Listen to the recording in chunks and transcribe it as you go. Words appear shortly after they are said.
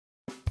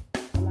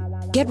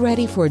Get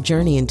ready for a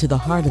journey into the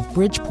heart of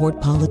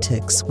Bridgeport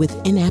politics with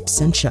In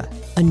Absentia,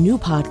 a new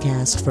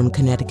podcast from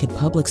Connecticut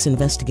Public's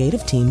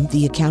investigative team,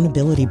 The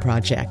Accountability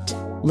Project.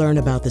 Learn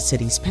about the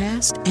city's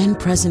past and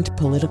present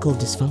political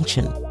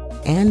dysfunction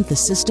and the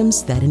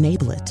systems that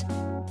enable it.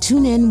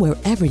 Tune in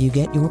wherever you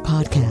get your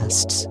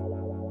podcasts.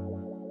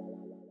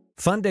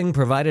 Funding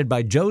provided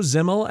by Joe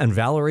Zimmel and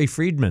Valerie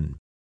Friedman.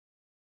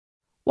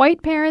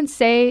 White parents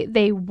say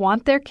they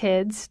want their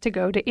kids to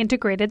go to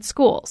integrated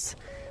schools.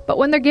 But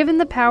when they're given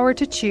the power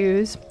to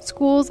choose,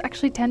 schools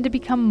actually tend to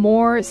become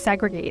more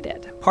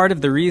segregated. Part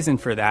of the reason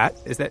for that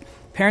is that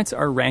parents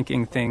are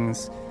ranking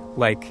things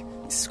like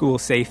school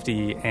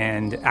safety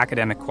and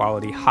academic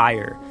quality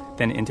higher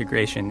than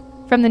integration.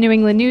 From the New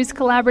England News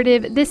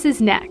Collaborative, this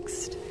is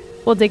Next.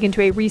 We'll dig into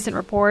a recent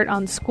report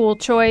on school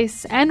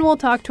choice, and we'll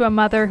talk to a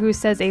mother who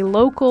says a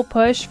local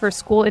push for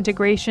school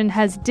integration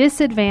has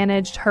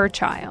disadvantaged her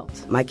child.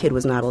 My kid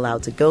was not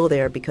allowed to go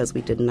there because we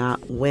did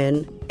not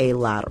win a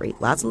lottery.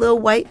 Lots of little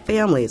white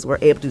families were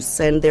able to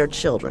send their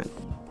children.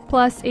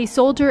 Plus, a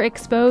soldier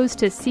exposed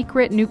to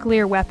secret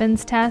nuclear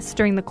weapons tests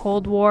during the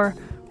Cold War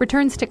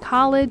returns to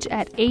college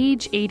at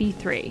age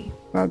 83.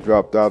 I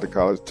dropped out of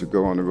college to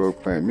go on the road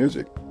playing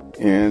music,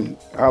 and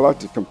I like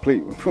to complete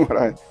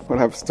what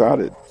I've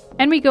started.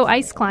 And we go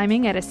ice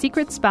climbing at a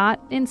secret spot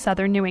in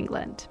southern New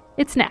England.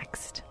 It's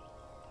next.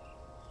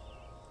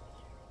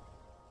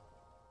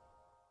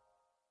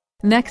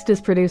 Next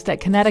is produced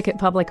at Connecticut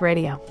Public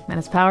Radio and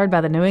is powered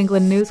by the New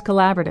England News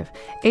Collaborative,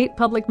 8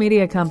 public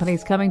media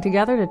companies coming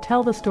together to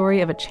tell the story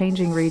of a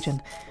changing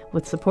region,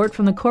 with support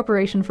from the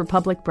Corporation for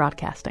Public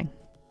Broadcasting.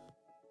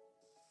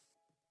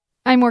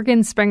 I'm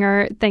Morgan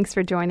Springer. Thanks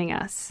for joining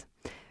us.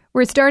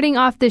 We're starting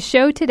off the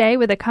show today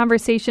with a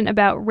conversation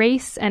about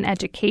race and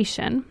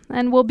education,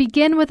 and we'll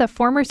begin with a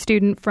former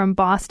student from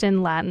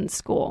Boston Latin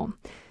School.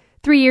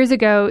 3 years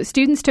ago,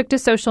 students took to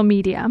social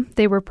media.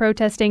 They were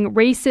protesting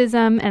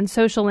racism and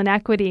social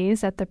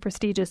inequities at the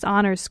prestigious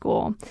honors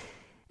school.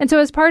 And so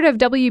as part of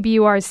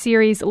WBUR's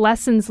series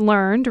Lessons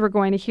Learned, we're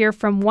going to hear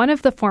from one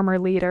of the former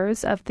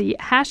leaders of the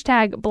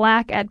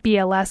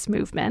 #BlackAtBLS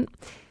movement.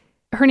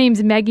 Her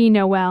name's Maggie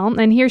Noel,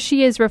 and here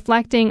she is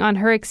reflecting on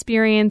her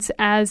experience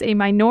as a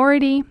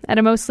minority at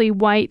a mostly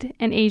white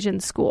and Asian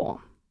school.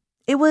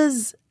 It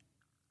was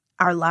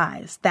our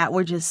lives that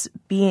were just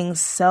being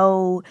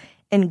so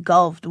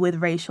engulfed with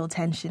racial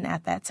tension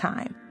at that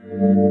time.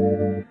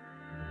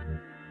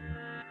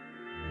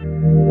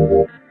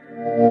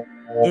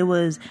 It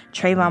was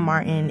Trayvon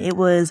Martin. It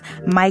was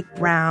Mike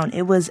Brown.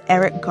 It was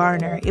Eric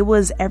Garner. It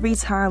was every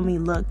time we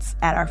looked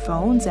at our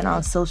phones and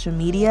on social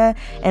media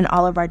and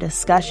all of our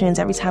discussions,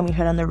 every time we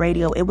heard on the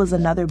radio, it was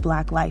another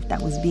Black life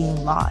that was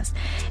being lost.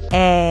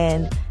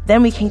 And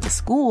then we came to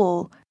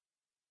school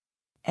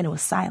and it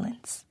was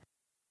silence.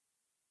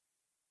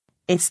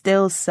 It's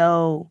still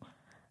so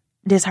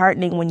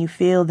disheartening when you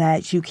feel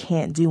that you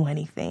can't do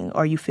anything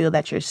or you feel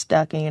that you're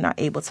stuck and you're not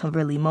able to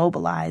really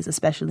mobilize,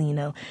 especially,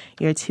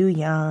 you're too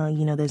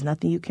young, there's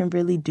nothing you can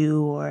really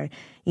do, or,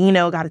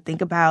 got to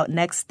think about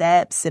next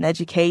steps and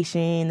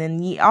education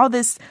and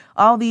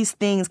all these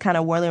things kind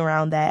of whirling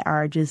around that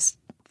are just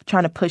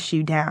trying to push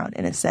you down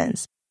in a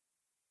sense.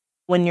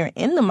 When you're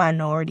in the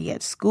minority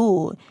at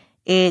school,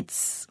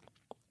 it's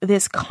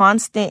this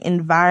constant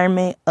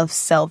environment of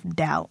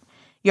self-doubt.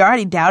 You're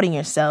already doubting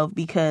yourself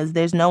because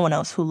there's no one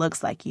else who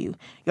looks like you.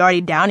 You're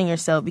already doubting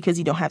yourself because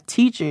you don't have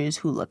teachers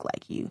who look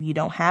like you. You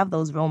don't have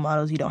those role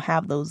models. You don't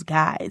have those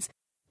guides.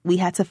 We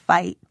had to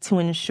fight to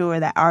ensure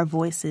that our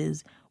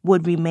voices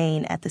would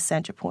remain at the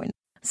center point.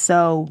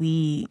 So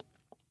we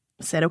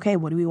said, okay,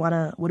 what do we want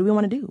to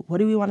do? What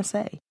do we want to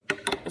say?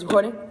 Is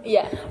recording?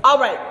 Yeah. All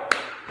right.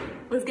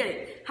 Let's get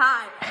it.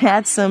 Hi. I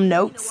had some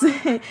notes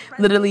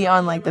literally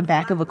on the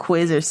back of a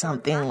quiz or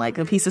something, like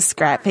a piece of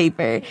scrap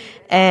paper,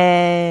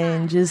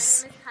 and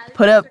just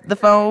put up the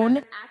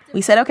phone.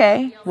 We said,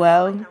 okay,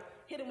 well,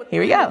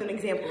 here we go.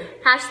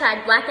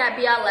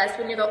 #BlackAtBLS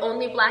when you're the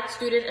only Black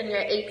student in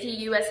your AP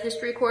US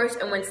history course,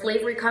 and when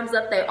slavery comes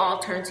up, they all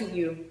turn to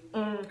you.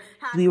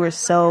 We were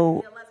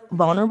so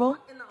vulnerable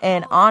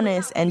and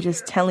honest and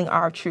just telling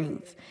our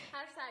truth.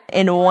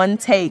 In one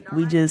take,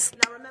 we just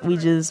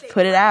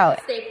put it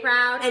out. Stay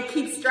proud and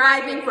keep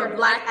striving for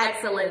Black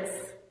excellence.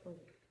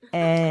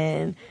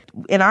 And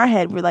in our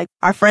head, we're like,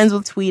 our friends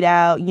will tweet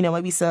out,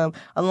 maybe some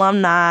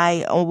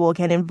alumni will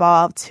get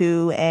involved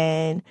too,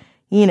 and,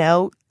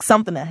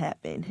 something will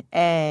happen.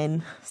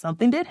 And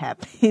something did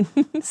happen.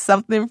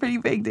 Something pretty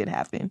big did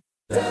happen.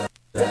 Then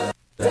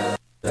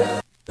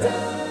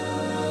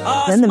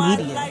the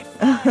media.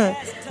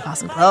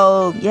 Boston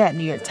Globe,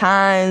 New York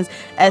Times,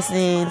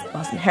 Essence,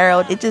 Boston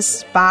Herald. It just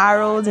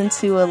spiraled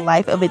into a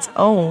life of its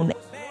own.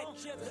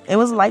 It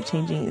was a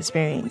life-changing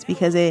experience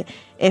because it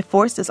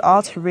forced us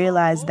all to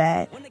realize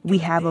that we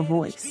have a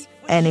voice.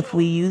 And if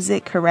we use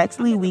it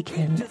correctly, we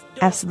can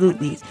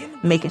absolutely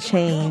make a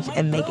change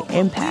and make an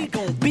impact.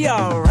 We gon' be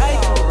all right.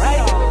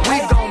 We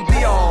gon'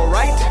 be all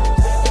right.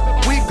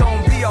 We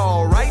gon' be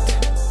all right.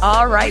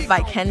 All Right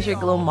by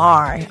Kendrick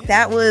Lamar.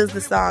 That was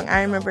the song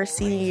I remember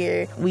senior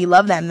year. We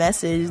loved that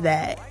message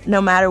that no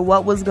matter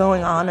what was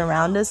going on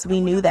around us, we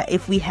knew that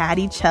if we had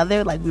each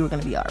other, like, we were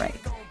going to be all right.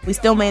 We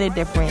still made a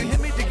difference.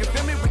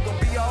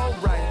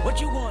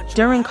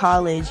 During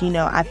college,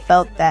 I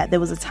felt that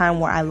there was a time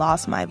where I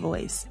lost my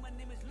voice.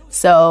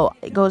 So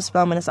I go to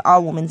Spelman, it's an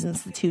all-women's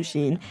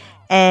institution.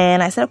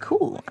 And I said,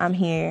 cool, I'm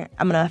here.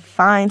 I'm going to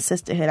find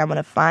sisterhood. I'm going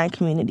to find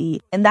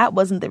community. And that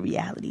wasn't the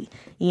reality.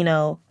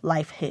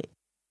 Life hit.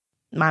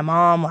 My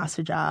mom lost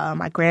her job.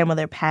 My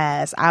grandmother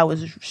passed. I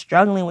was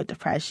struggling with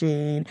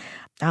depression.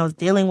 I was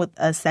dealing with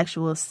a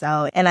sexual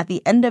assault. And at the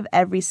end of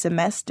every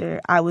semester,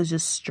 I was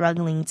just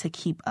struggling to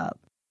keep up.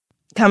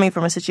 Coming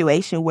from a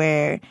situation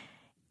where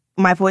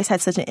my voice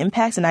had such an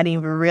impact and I didn't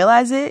even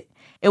realize it,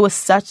 it was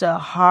such a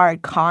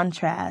hard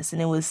contrast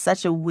and it was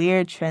such a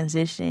weird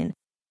transition.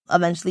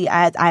 Eventually,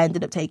 I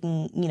ended up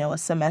taking, a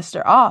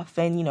semester off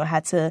and,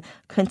 had to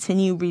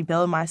continue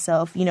rebuild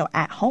myself,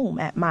 at home,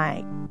 at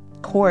my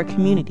core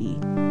community.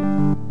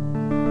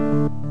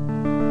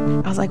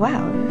 I was like,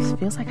 wow, this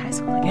feels like high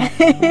school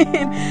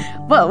again.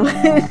 Whoa.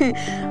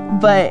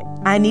 But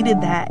I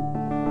needed that.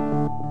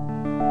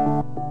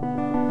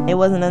 It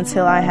wasn't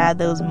until I had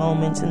those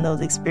moments and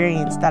those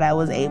experiences that I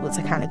was able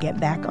to kind of get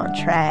back on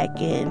track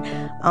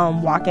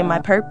and walk in my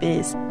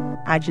purpose.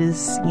 I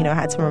just,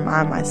 had to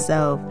remind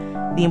myself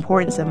the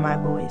importance of my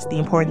voice, the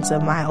importance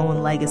of my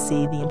own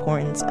legacy, the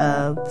importance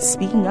of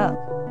speaking up.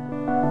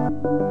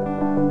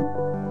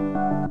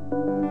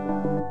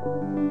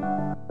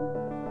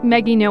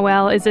 Maggie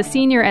Noel is a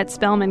senior at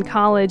Spelman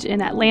College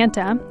in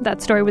Atlanta.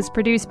 That story was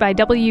produced by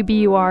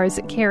WBUR's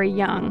Carrie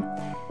Young.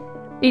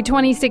 A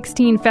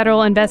 2016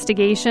 federal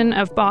investigation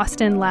of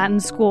Boston Latin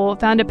School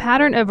found a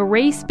pattern of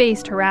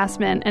race-based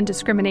harassment and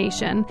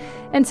discrimination.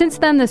 And since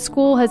then, the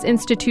school has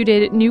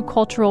instituted new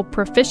cultural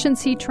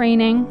proficiency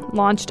training,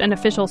 launched an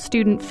official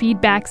student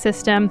feedback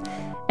system,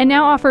 and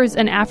now offers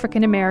an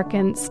African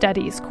American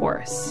studies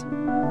course.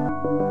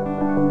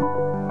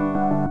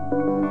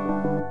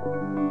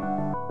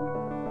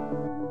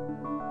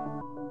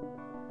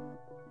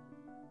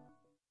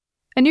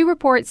 A new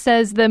report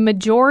says the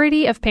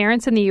majority of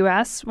parents in the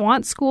U.S.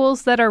 want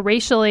schools that are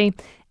racially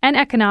and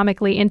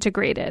economically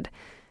integrated.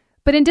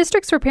 But in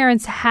districts where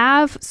parents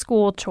have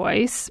school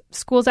choice,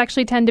 schools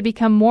actually tend to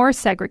become more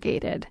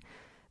segregated.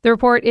 The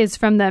report is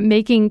from the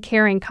Making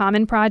Caring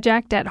Common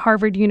project at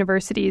Harvard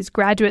University's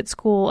Graduate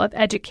School of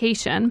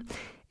Education.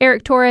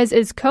 Eric Torres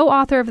is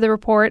co-author of the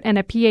report and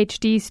a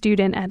PhD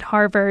student at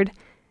Harvard.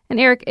 And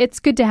Eric, it's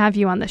good to have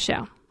you on the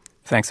show.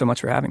 Thanks so much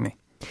for having me.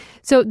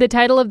 So the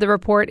title of the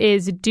report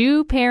is,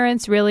 Do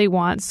Parents Really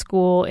Want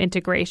School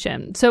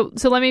Integration? So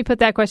let me put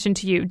that question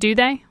to you. Do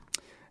they?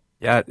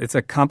 Yeah, it's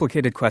a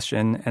complicated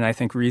question, and I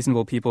think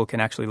reasonable people can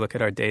actually look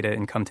at our data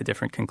and come to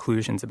different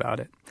conclusions about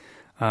it.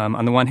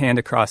 On the one hand,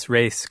 across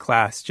race,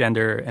 class,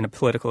 gender, and a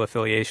political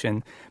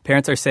affiliation,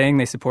 parents are saying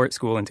they support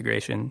school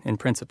integration in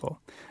principle.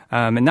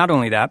 And not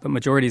only that, but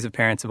majorities of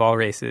parents of all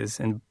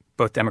races, and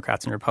both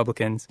Democrats and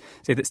Republicans,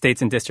 say that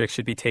states and districts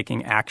should be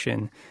taking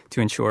action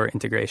to ensure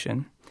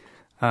integration.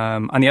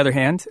 On the other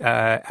hand,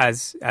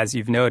 as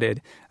you've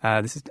noted,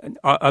 this is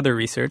other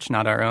research,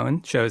 not our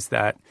own, shows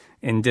that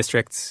in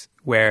districts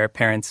where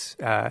parents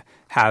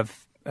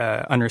have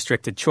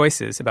unrestricted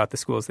choices about the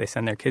schools they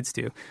send their kids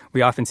to,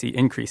 we often see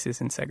increases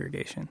in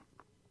segregation.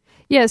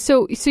 Yeah,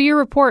 so your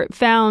report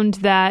found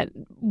that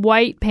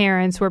white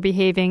parents were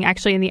behaving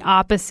actually in the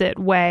opposite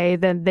way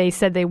than they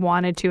said they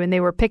wanted to, and they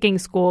were picking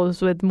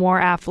schools with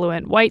more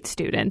affluent white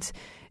students.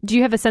 Do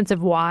you have a sense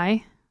of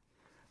why?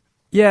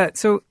 Yeah,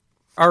 so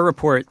our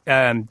report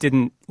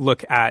didn't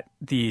look at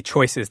the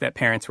choices that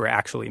parents were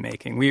actually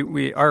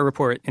making. Our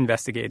report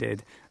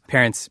investigated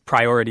parents'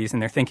 priorities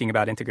and their thinking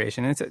about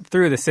integration. And it's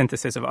through the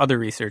synthesis of other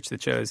research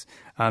that shows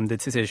the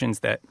decisions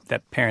that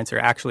parents are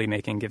actually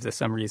making gives us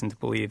some reason to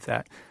believe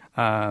that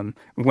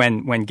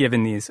when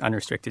given these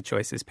unrestricted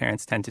choices,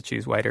 parents tend to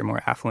choose whiter,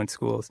 more affluent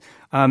schools.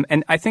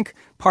 And I think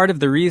part of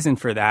the reason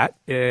for that,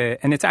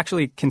 and it's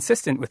actually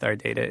consistent with our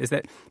data, is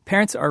that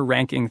parents are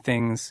ranking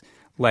things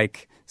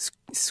like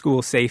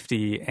school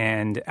safety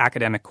and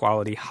academic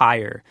quality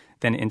higher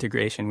than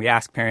integration. We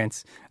ask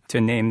parents to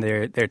name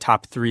their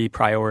top 3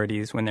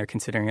 priorities when they're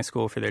considering a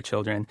school for their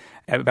children.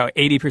 About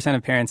 80%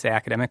 of parents say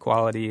academic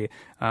quality,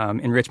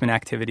 enrichment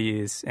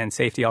activities, and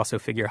safety also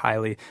figure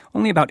highly.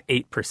 Only about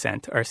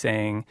 8% are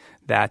saying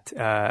that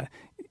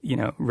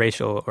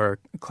racial or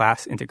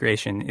class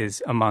integration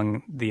is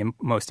among the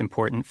most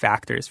important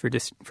factors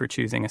for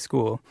choosing a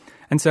school.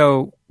 And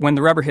so when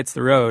the rubber hits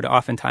the road,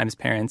 oftentimes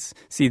parents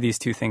see these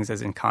two things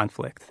as in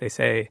conflict. They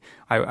say,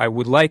 I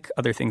would like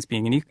other things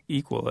being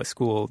equal, a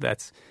school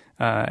that's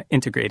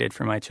integrated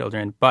for my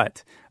children,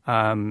 but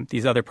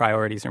these other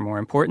priorities are more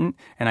important,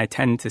 and I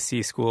tend to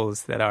see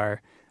schools that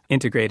are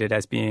integrated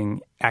as being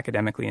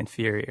academically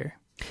inferior.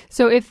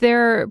 So if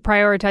they're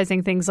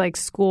prioritizing things like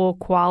school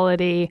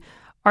quality,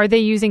 are they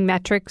using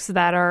metrics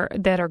that are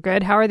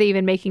good? How are they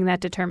even making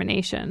that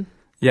determination?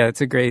 Yeah,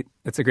 it's a great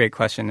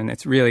question, and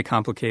it's really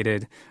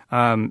complicated.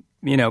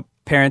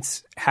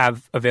 Parents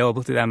have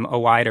available to them a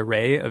wide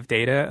array of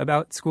data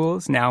about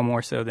schools, now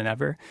more so than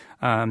ever.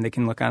 They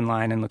can look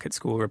online and look at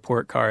school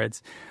report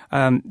cards.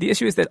 The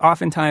issue is that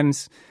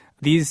oftentimes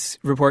these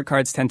report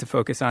cards tend to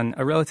focus on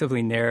a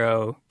relatively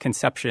narrow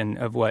conception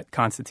of what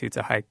constitutes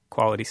a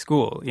high-quality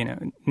school,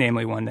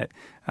 namely one that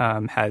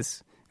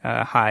has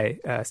high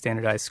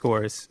standardized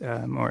scores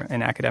or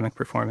an academic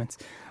performance.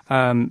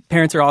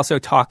 Parents are also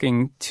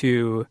talking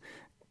to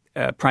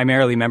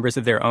primarily members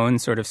of their own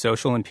sort of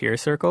social and peer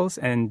circles.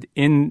 And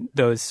in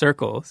those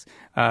circles,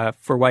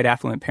 for white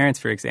affluent parents,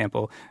 for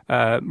example,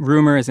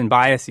 rumors and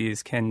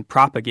biases can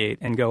propagate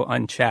and go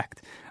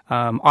unchecked.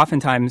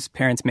 Oftentimes,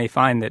 parents may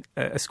find that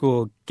a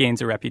school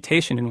gains a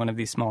reputation in one of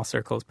these small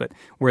circles, but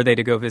were they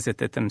to go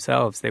visit it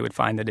themselves, they would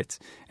find that it's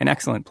an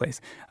excellent place.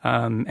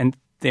 And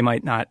they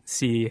might not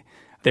see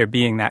there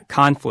being that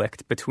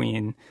conflict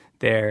between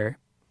their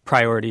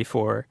priority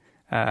for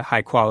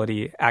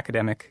high-quality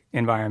academic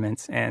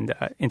environments and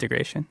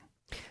integration.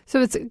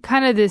 So it's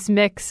kind of this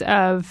mix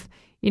of,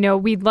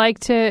 we'd like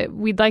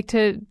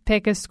to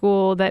pick a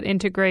school that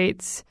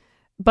integrates,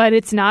 but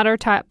it's not our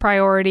top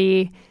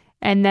priority.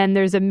 And then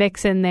there's a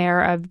mix in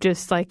there of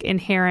just like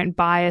inherent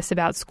bias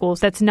about schools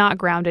that's not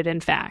grounded in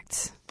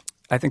facts.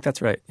 I think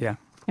that's right, yeah.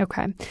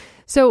 Okay.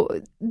 So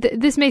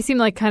this may seem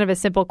like kind of a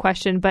simple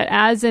question, but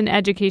as an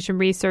education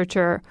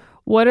researcher,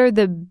 what are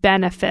the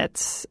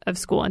benefits of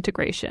school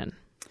integration?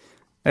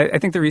 I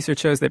think the research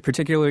shows that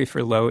particularly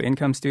for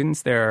low-income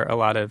students, there are a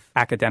lot of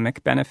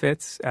academic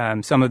benefits.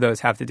 Some of those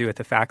have to do with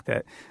the fact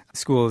that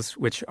schools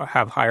which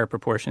have higher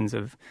proportions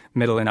of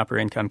middle and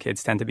upper-income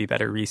kids tend to be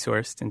better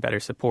resourced and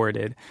better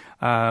supported.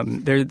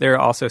 There are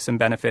also some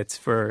benefits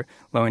for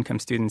low-income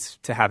students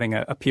to having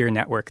a peer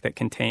network that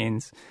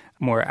contains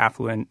more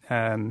affluent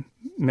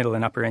middle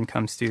and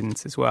upper-income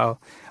students as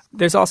well.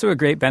 There's also a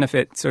great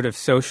benefit sort of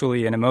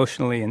socially and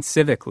emotionally and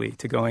civically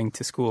to going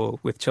to school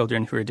with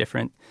children who are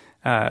different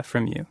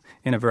from you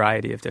in a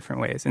variety of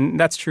different ways. And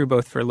that's true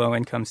both for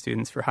low-income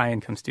students, for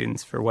high-income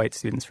students, for white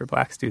students, for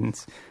black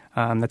students.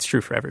 That's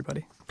true for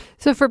everybody.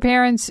 So for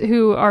parents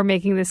who are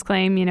making this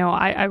claim,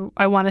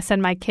 I want to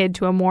send my kid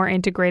to a more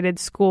integrated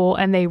school,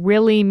 and they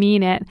really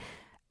mean it,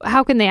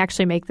 how can they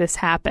actually make this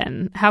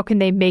happen? How can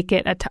they make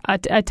it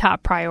a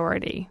top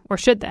priority, or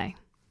should they?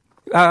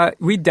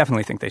 We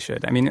definitely think they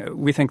should. I mean,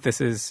 we think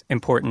this is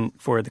important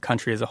for the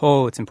country as a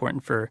whole. It's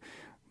important for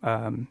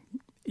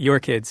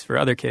your kids, for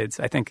other kids.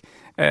 I think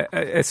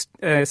a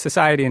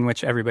society in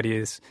which everybody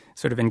is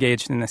sort of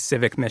engaged in a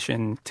civic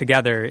mission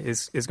together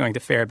is going to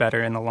fare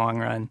better in the long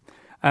run.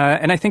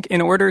 And I think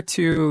in order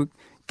to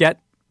get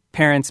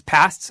parents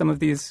past some of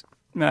these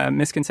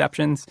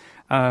misconceptions,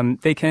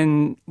 they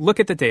can look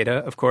at the data,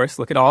 of course,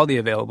 look at all the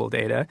available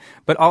data,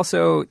 but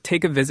also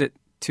take a visit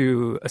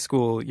to a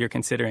school you're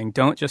considering.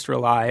 Don't just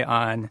rely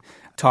on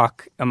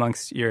talk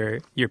amongst your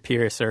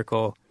peer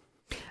circle.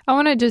 I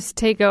want to just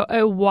take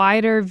a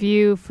wider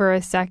view for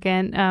a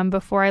second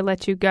before I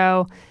let you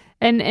go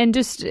and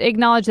just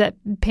acknowledge that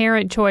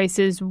parent choice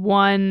is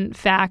one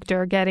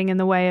factor getting in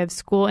the way of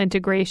school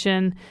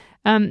integration.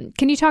 Can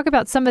you talk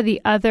about some of the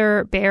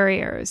other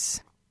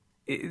barriers?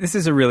 This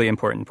is a really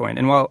important point.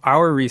 And while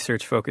our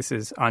research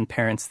focuses on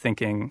parents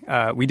thinking,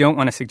 we don't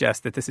want to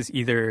suggest that this is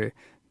either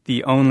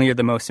the only or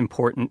the most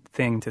important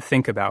thing to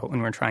think about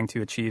when we're trying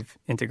to achieve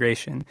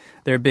integration.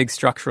 There are big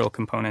structural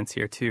components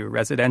here, too.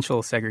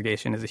 Residential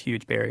segregation is a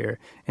huge barrier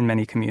in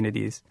many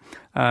communities.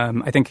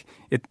 I think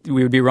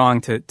we would be wrong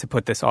to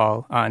put this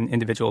all on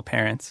individual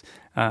parents.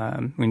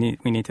 We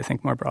need to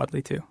think more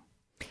broadly, too.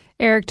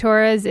 Eric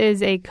Torres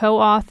is a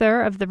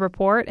co-author of the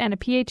report and a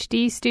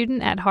PhD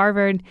student at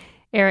Harvard.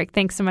 Eric,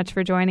 thanks so much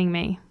for joining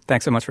me.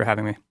 Thanks so much for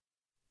having me.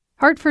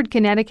 Hartford,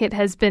 Connecticut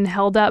has been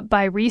held up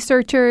by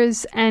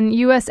researchers and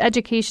U.S.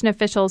 education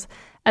officials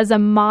as a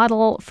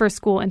model for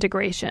school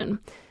integration.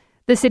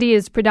 The city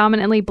is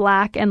predominantly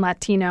Black and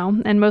Latino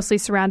and mostly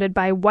surrounded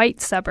by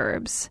white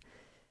suburbs.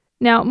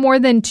 Now, more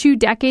than 2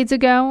 decades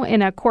ago,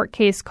 in a court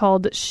case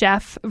called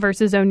Sheff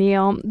versus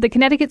O'Neill, the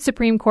Connecticut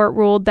Supreme Court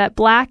ruled that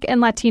Black and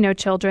Latino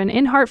children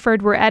in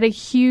Hartford were at a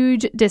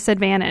huge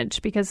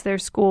disadvantage because their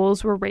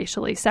schools were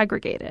racially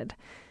segregated.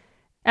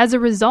 As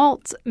a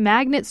result,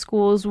 magnet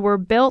schools were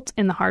built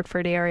in the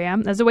Hartford area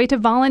as a way to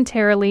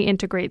voluntarily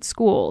integrate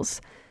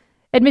schools.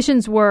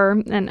 Admissions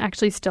were, and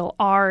actually still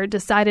are,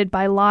 decided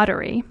by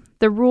lottery.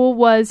 The rule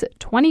was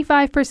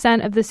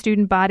 25% of the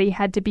student body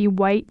had to be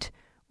white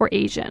or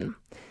Asian.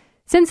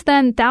 Since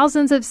then,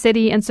 thousands of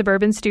city and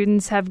suburban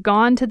students have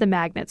gone to the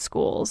magnet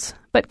schools.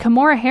 But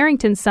Kimora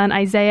Harrington's son,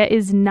 Isaiah,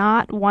 is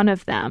not one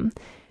of them.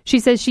 She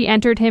says she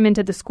entered him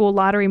into the school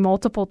lottery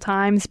multiple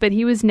times, but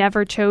he was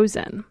never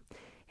chosen.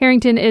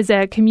 Harrington is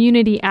a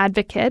community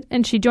advocate,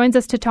 and she joins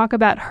us to talk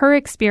about her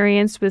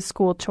experience with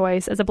school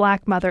choice as a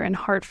Black mother in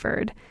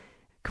Hartford.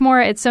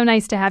 Kimora, it's so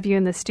nice to have you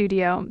in the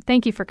studio.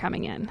 Thank you for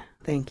coming in.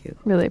 Thank you.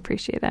 Really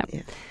appreciate that.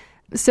 Yeah.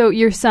 So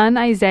your son,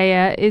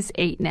 Isaiah, is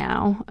 8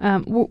 now.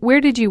 Where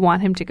did you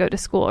want him to go to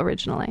school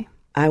originally?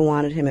 I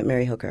wanted him at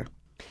Mary Hooker.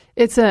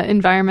 It's an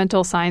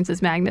environmental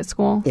sciences magnet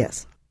school?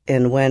 Yes.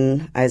 And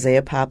when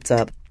Isaiah popped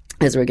up,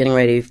 as we're getting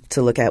ready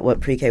to look at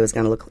what pre-K was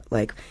going to look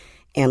like.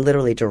 And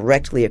literally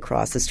directly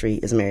across the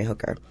street is Mary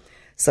Hooker.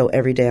 So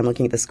every day I'm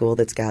looking at the school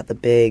that's got the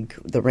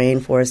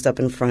rainforest up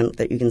in front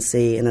that you can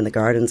see, and then the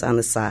gardens on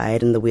the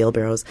side and the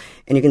wheelbarrows.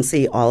 And you can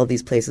see all of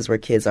these places where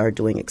kids are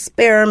doing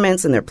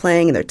experiments and they're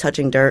playing and they're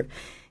touching dirt.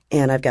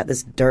 And I've got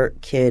this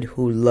dirt kid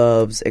who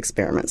loves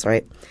experiments,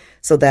 right?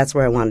 So that's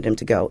where I wanted him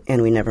to go.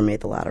 And we never made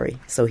the lottery.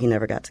 So he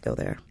never got to go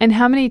there. And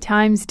how many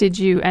times did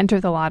you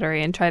enter the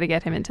lottery and try to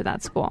get him into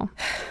that school?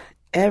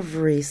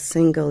 Every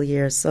single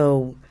year.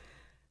 So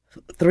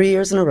 3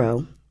 years in a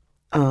row.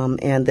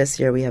 And this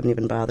year we haven't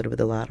even bothered with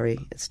the lottery.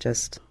 It's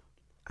just,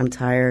 I'm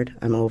tired.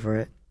 I'm over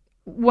it.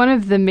 One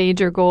of the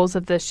major goals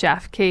of the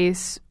Sheff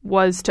case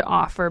was to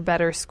offer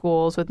better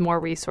schools with more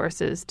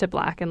resources to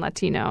Black and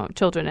Latino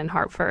children in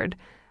Hartford.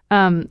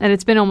 And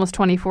it's been almost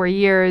 24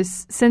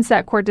 years since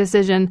that court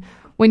decision.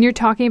 When you're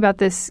talking about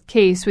this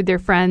case with your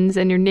friends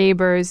and your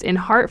neighbors in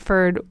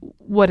Hartford,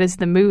 what is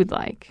the mood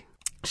like?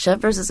 Sheff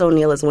versus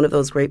O'Neill is one of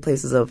those great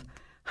places of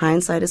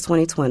hindsight is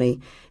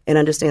 20/20, and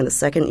understand the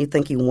second you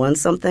think you won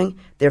something,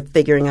 they're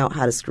figuring out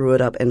how to screw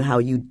it up and how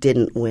you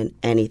didn't win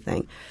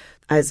anything.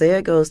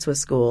 Isaiah goes to a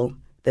school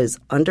that is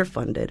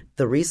underfunded.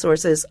 The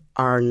resources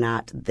are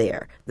not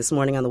there. This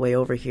morning on the way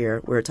over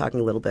here, we were talking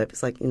a little bit.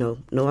 It's like, no,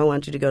 I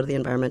want you to go to the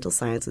environmental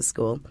sciences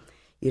school.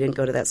 You didn't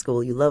go to that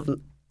school. You love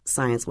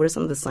science. What are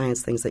some of the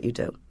science things that you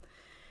do?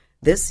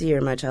 This year,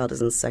 my child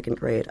is in second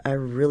grade. I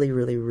really,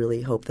 really,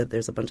 really hope that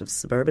there's a bunch of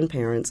suburban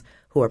parents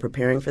who are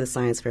preparing for the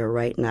science fair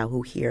right now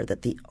who hear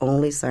that the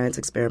only science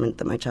experiment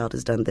that my child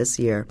has done this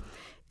year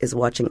is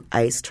watching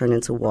ice turn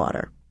into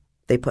water.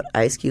 They put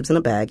ice cubes in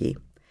a baggie,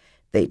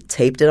 they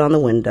taped it on the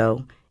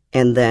window,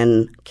 and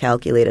then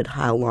calculated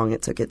how long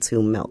it took it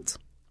to melt.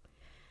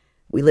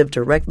 We live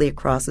directly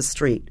across the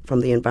street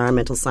from the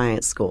environmental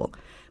science school.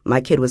 My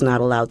kid was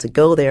not allowed to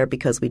go there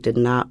because we did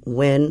not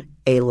win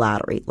a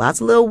lottery. Lots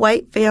of little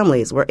white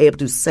families were able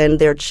to send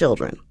their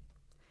children.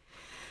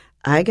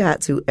 I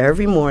got to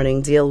every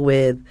morning deal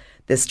with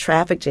this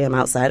traffic jam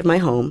outside of my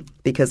home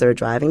because they were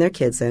driving their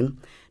kids in,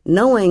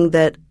 knowing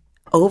that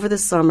over the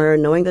summer,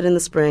 knowing that in the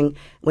spring,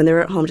 when they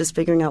were at home just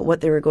figuring out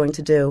what they were going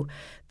to do,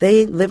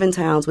 they live in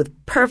towns with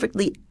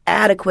perfectly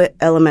adequate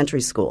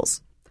elementary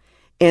schools.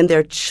 And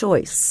their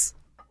choice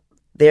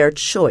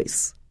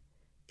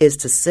is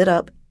to sit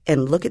up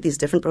and look at these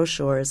different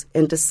brochures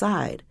and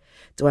decide,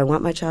 do I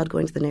want my child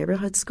going to the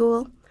neighborhood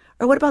school?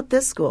 Or what about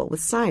this school with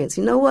science?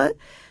 You know what?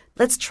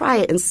 Let's try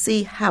it and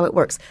see how it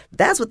works.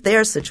 That's what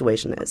their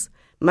situation is.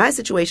 My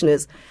situation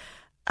is,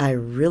 I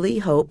really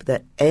hope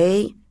that,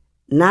 A,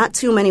 not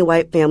too many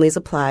white families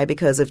apply,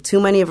 because if too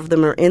many of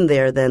them are in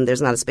there, then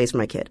there's not a space for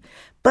my kid.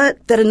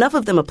 But that enough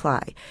of them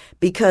apply,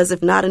 because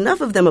if not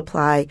enough of them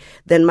apply,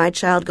 then my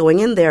child going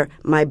in there,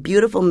 my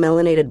beautiful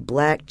melanated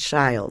Black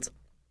child,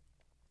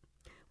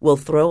 will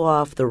throw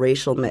off the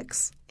racial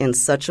mix in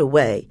such a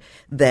way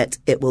that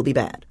it will be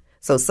bad.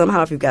 So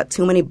somehow if you've got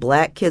too many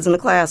Black kids in the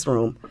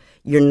classroom,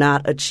 you're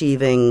not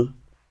achieving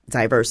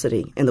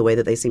diversity in the way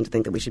that they seem to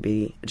think that we should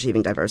be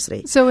achieving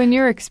diversity. So in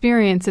your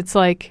experience, it's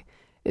like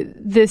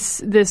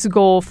this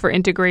goal for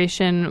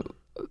integration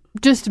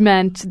just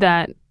meant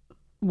that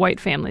white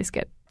families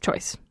get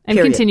choice and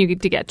Period. Continue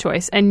to get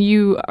choice, and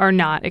you are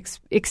not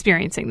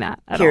experiencing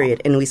that at Period.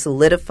 all. And we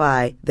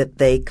solidify that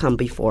they come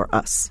before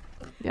us.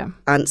 Yeah.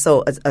 And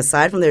so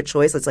aside from their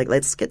choice,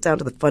 let's get down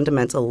to the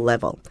fundamental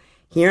level.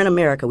 Here in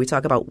America, we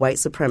talk about white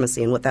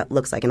supremacy and what that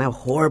looks like and how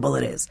horrible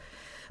it is.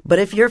 But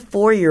if your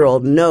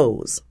 4-year-old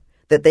knows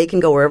that they can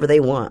go wherever they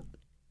want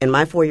and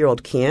my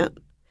 4-year-old can't,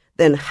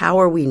 then how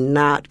are we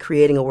not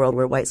creating a world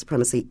where white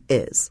supremacy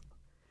is?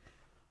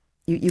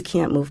 You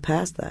can't move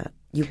past that.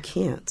 You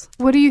can't.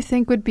 What do you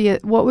think would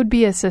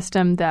be a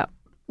system that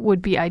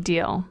would be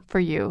ideal for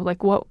you?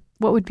 Like what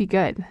would be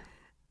good?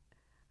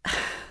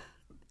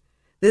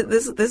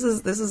 This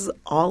is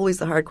always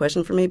the hard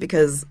question for me,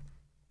 because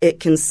it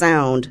can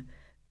sound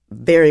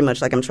very much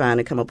like I'm trying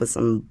to come up with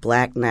some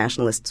Black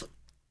nationalist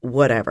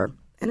whatever.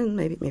 And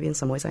maybe in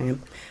some ways I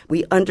am.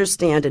 We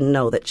understand and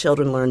know that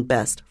children learn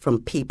best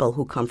from people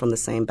who come from the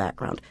same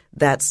background.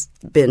 That's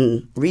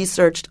been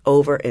researched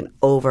over and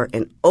over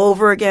and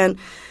over again.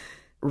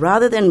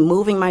 Rather than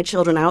moving my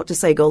children out to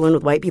say, go learn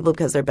with white people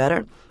because they're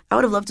better, I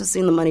would have loved to have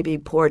seen the money be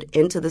poured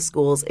into the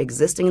schools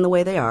existing in the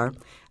way they are.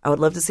 I would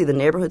love to see the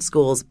neighborhood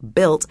schools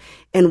built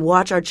and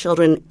watch our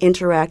children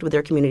interact with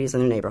their communities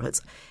and their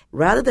neighborhoods.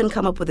 Rather than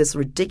come up with this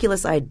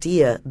ridiculous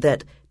idea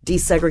that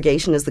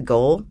desegregation is the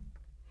goal,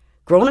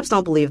 grown-ups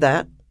don't believe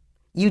that.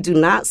 You do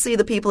not see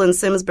the people in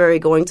Simsbury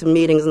going to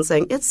meetings and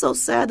saying, it's so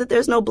sad that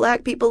there's no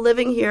Black people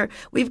living here.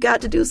 We've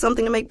got to do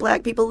something to make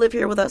Black people live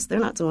here with us. They're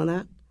not doing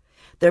that.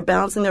 They're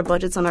balancing their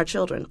budgets on our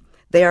children.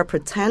 They are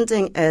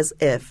pretending as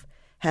if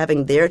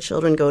having their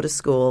children go to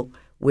school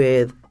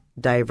with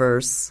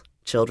diverse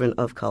children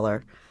of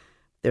color,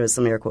 there's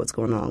some air quotes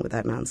going on with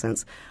that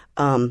nonsense,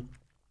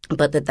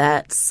 but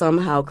that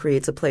somehow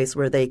creates a place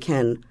where they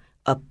can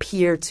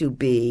appear to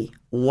be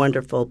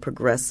wonderful,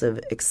 progressive,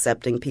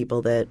 accepting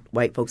people that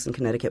white folks in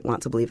Connecticut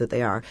want to believe that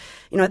they are.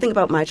 I think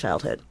about my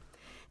childhood.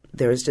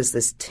 there was just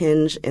this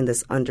tinge and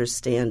this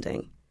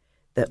understanding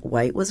that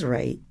white was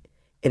right,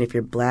 and if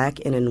you're black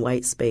and in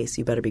white space,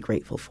 you better be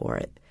grateful for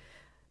it.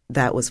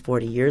 That was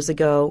 40 years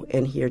ago,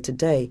 and here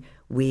today,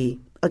 we,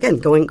 again,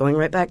 going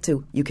right back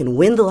to, you can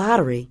win the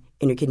lottery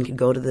and you can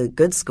go to the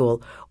good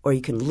school, or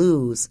you can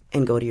lose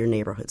and go to your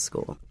neighborhood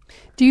school.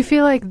 Do you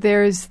feel like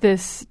there's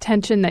this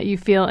tension that you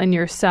feel in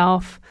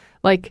yourself?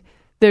 Like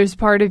there's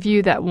part of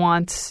you that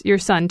wants your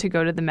son to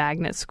go to the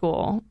magnet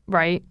school,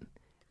 right?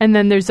 And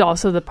then there's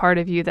also the part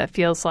of you that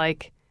feels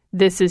like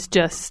this is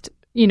just,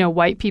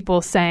 white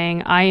people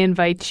saying, I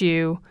invite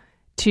you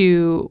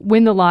to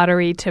win the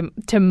lottery, to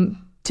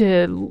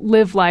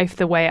live life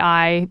the way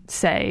I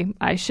say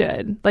I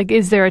should. Like,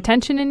 is there a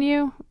tension in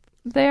you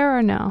there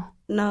or no?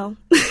 No.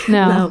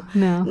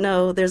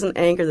 No. There's an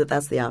anger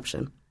that's the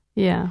option.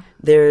 Yeah.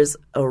 There's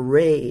a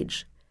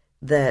rage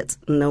that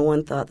no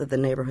one thought that the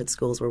neighborhood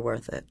schools were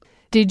worth it.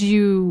 Did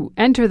you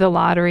enter the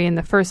lottery in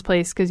the first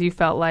place because you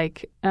felt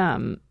like,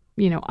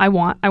 I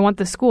want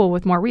the school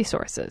with more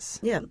resources?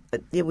 Yeah,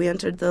 we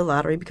entered the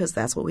lottery because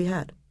that's what we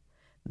had.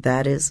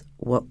 That is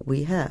what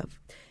we have.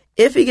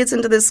 If he gets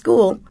into this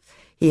school,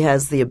 he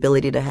has the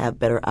ability to have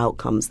better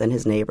outcomes than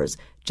his neighbors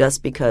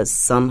just because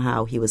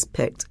somehow he was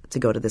picked to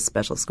go to this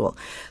special school.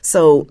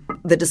 So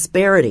the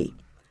disparity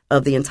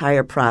of the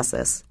entire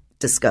process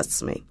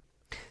disgusts me.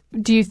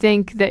 Do you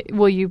think that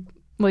will you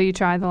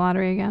try the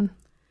lottery again?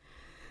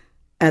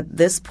 At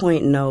this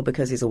point, no,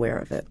 because he's aware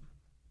of it.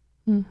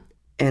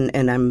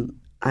 And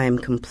I'm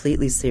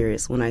completely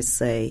serious when I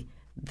say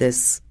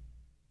this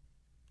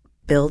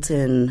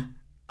built-in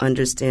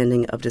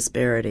understanding of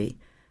disparity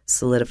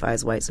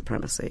solidifies white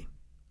supremacy.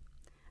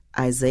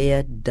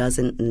 Isaiah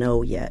doesn't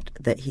know yet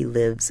that he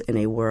lives in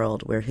a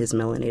world where his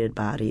melanated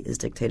body is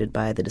dictated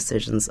by the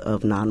decisions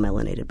of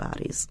non-melanated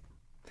bodies.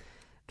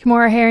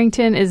 Kimora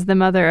Harrington is the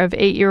mother of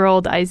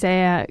 8-year-old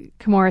Isaiah.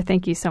 Kimora,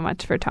 thank you so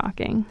much for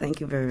talking. Thank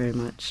you very, very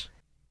much.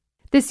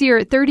 This year,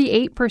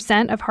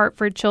 38% of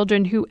Hartford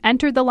children who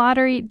entered the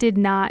lottery did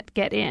not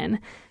get in.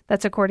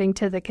 That's according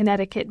to the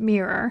Connecticut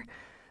Mirror.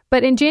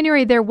 But in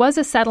January, there was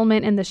a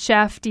settlement in the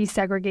Sheff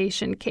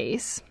desegregation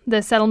case.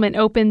 The settlement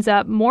opens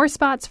up more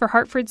spots for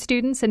Hartford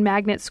students in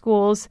magnet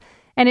schools,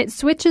 and it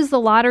switches the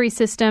lottery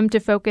system to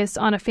focus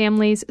on a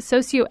family's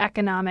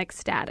socioeconomic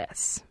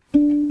status.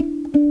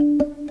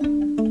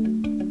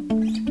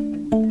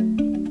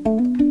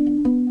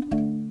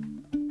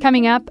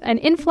 Coming up, an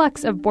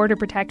influx of Border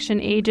Protection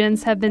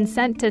agents have been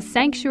sent to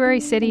sanctuary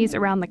cities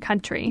around the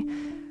country,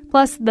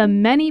 plus the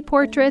many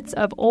portraits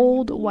of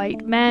old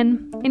white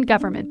men in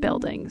government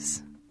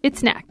buildings.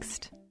 It's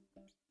next.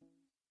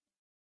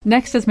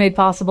 Next is made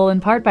possible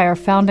in part by our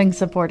founding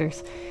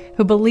supporters,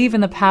 who believe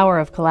in the power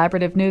of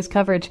collaborative news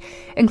coverage,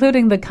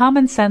 including the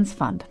Common Sense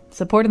Fund,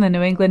 supporting the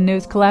New England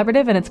News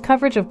Collaborative and its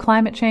coverage of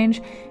climate change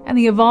and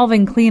the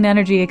evolving clean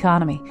energy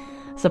economy.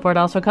 Support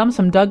also comes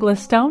from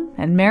Douglas Stone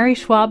and Mary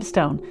Schwab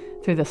Stone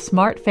through the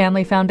Smart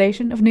Family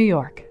Foundation of New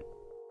York.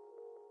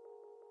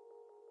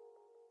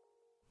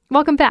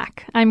 Welcome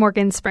back. I'm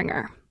Morgan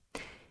Springer.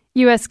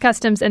 U.S.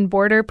 Customs and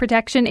Border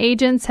Protection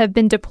agents have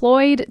been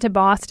deployed to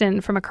Boston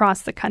from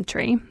across the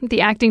country.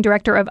 The acting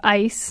director of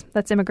ICE,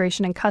 that's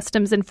Immigration and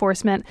Customs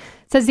Enforcement,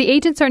 says the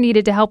agents are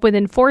needed to help with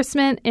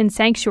enforcement in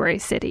sanctuary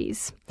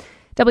cities.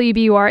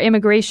 WBUR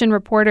immigration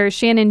reporter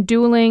Shannon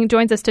Dooling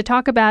joins us to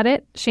talk about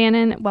it.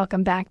 Shannon,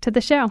 welcome back to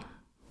the show.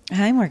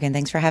 Hi, Morgan.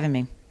 Thanks for having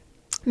me.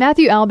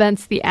 Matthew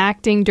Albence, the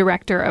acting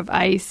director of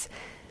ICE,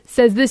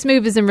 says this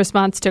move is in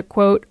response to,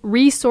 quote,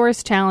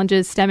 resource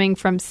challenges stemming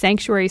from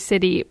sanctuary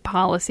city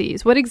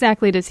policies. What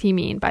exactly does he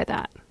mean by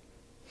that?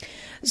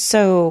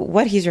 So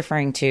what he's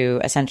referring to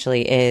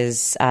essentially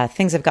is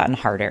things have gotten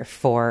harder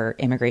for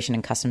immigration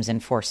and customs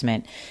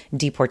enforcement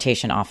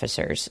deportation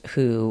officers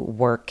who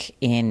work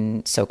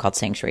in so-called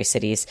sanctuary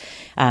cities.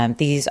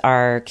 These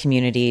are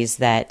communities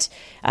that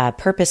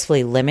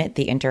purposefully limit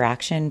the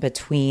interaction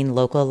between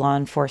local law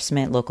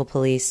enforcement, local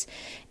police,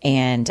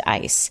 and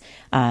ICE.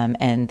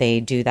 And they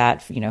do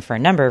that, for a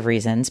number of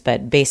reasons,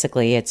 but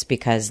basically it's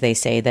because they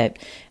say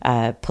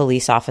that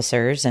police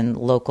officers and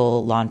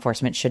local law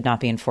enforcement should not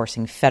be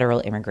enforcing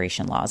federal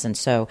immigration laws. And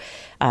so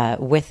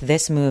with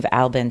this move,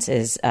 Albence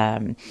is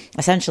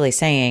essentially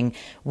saying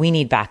we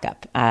need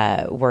backup.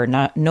 We're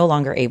no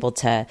longer able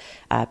to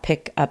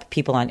pick up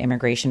people on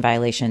immigration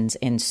violations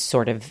in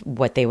sort of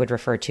what they would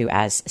refer to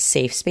as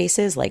safe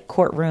spaces like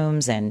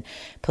courtrooms and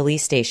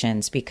police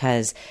stations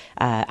because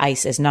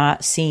ICE is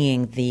not seeing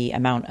the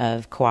amount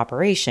of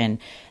cooperation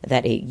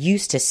that it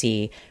used to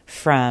see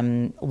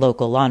from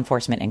local law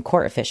enforcement and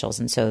court officials.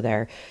 And so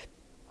they're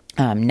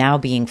now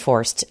being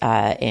forced,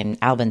 in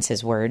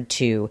Albence's word,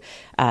 to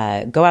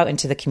go out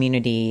into the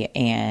community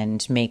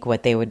and make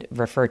what they would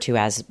refer to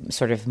as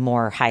sort of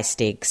more high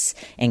stakes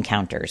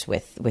encounters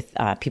with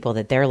people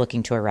that they're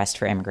looking to arrest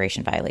for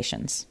immigration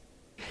violations.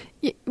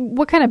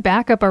 What kind of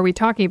backup are we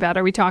talking about?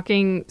 Are we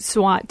talking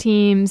SWAT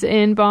teams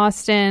in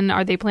Boston?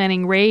 Are they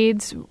planning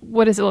raids?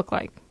 What does it look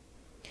like?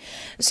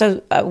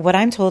 So what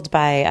I'm told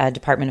by a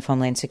Department of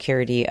Homeland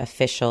Security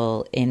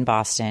official in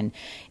Boston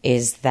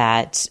is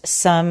that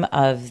some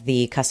of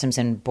the Customs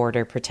and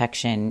Border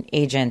Protection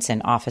agents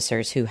and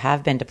officers who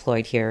have been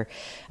deployed here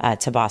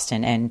to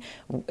Boston, and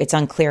it's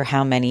unclear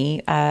how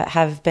many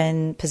have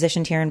been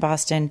positioned here in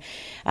Boston,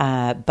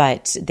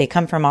 but they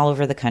come from all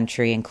over the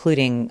country,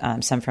 including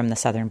some from the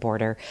southern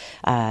border.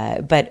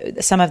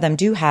 But some of them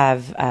do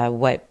have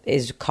what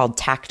is called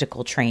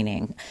tactical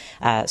training,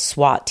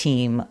 SWAT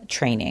team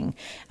training.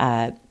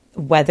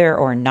 Whether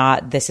or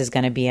not this is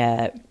going to be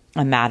a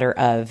matter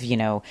of,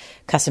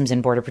 Customs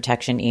and Border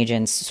Protection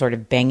agents sort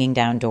of banging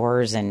down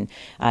doors and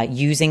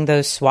using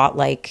those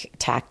SWAT-like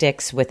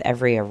tactics with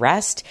every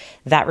arrest,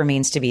 that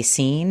remains to be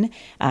seen.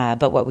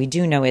 But what we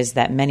do know is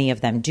that many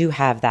of them do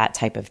have that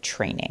type of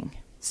training.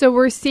 So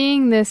we're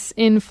seeing this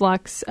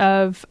influx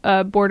of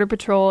Border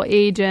Patrol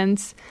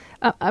agents.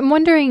 I'm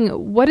wondering,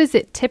 what does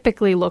it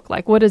typically look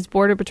like? What does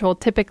Border Patrol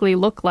typically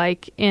look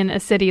like in a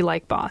city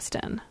like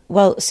Boston?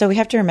 Well, so we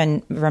have to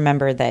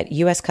remember that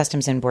U.S.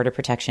 Customs and Border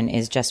Protection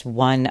is just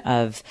one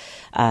of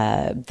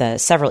the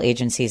several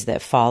agencies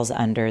that falls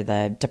under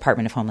the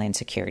Department of Homeland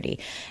Security.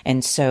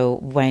 And so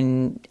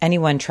when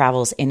anyone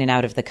travels in and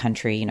out of the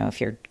country,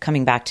 if you're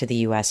coming back to the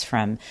U.S.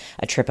 from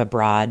a trip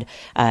abroad,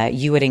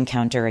 you would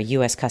encounter a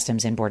U.S.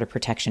 Customs and Border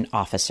Protection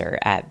officer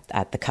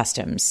at the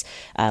customs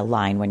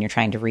line when you're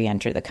trying to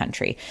re-enter the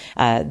country.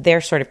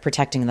 They're sort of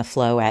protecting the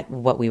flow at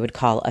what we would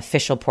call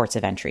official ports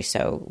of entry.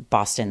 So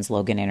Boston's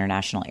Logan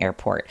International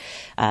Airport,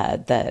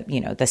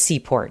 the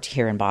seaport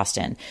here in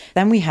Boston.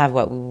 Then we have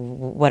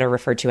what are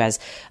referred to as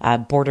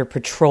Border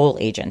Patrol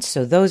agents.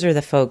 So those are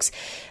the folks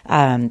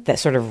that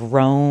sort of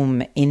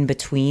roam in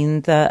between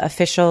the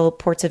official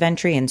ports of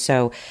entry. And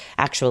so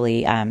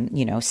actually,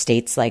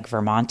 states like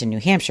Vermont and New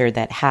Hampshire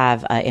that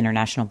have an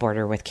international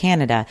border with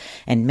Canada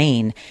and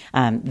Maine,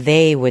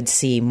 they would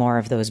see more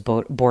of those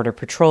Border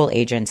Patrol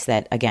agents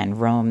that, again,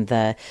 roam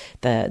the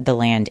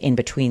land in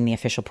between the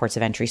official ports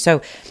of entry.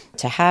 So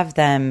to have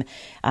them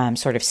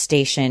sort of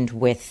stationed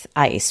with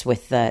ICE,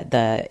 with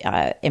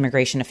the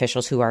immigration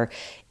officials who are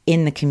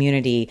in the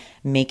community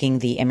making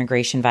the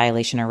immigration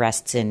violation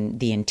arrests in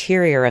the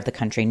interior of the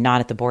country,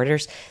 not at the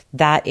borders,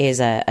 that is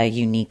a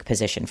unique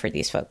position for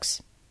these folks.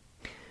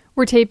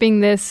 We're taping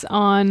this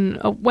on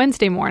a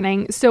Wednesday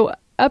morning. So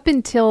up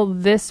until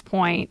this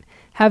point,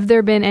 have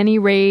there been any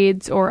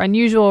raids or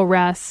unusual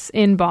arrests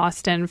in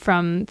Boston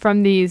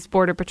from these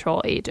Border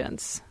Patrol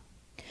agents?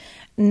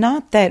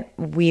 Not that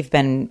we've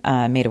been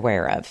made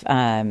aware of.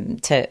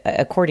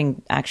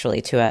 According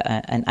actually to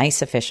an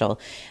ICE official,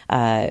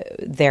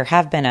 there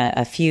have been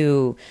a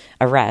few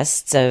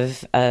arrests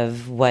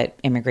of what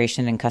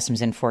Immigration and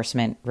Customs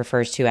Enforcement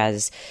refers to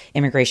as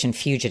immigration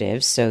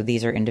fugitives. So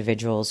these are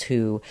individuals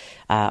who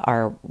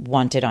are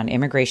wanted on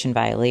immigration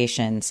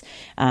violations.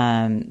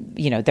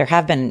 There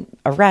have been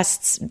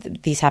arrests.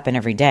 These happen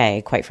every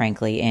day, quite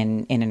frankly,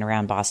 in and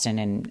around Boston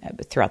and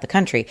throughout the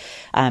country.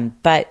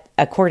 But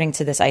according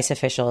to this ICE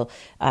official,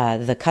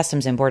 the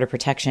Customs and Border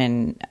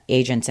Protection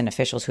agents and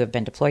officials who have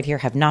been deployed here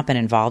have not been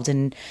involved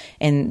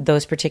in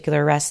those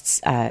particular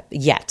arrests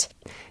yet.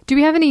 Do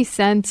we have any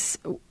sense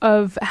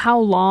of how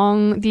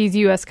long these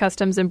U.S.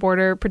 Customs and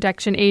Border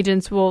Protection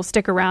agents will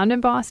stick around in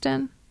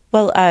Boston?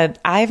 Well,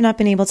 I have not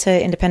been able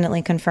to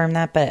independently confirm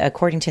that, but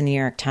according to the New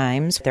York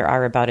Times, there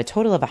are about a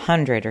total of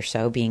 100 or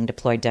so being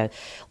deployed to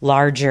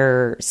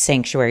larger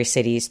sanctuary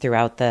cities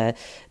throughout the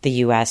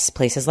U.S.,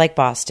 places like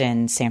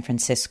Boston, San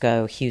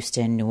Francisco,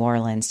 Houston, New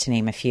Orleans, to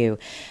name a few.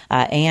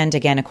 And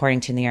again,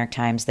 according to the New York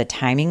Times, the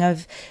timing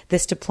of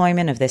this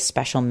deployment, of this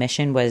special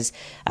mission, was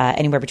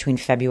anywhere between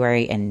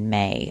February and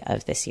May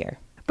of this year.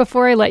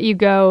 Before I let you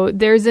go,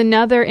 there's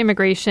another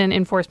immigration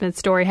enforcement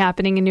story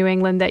happening in New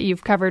England that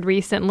you've covered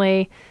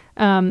recently.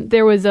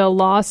 There was a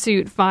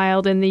lawsuit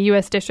filed in the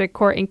U.S. District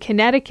Court in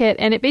Connecticut,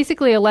 and it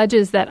basically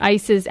alleges that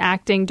ICE's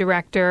acting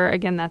director,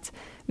 again, that's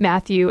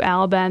Matthew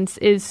Albence,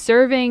 is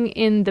serving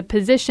in the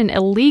position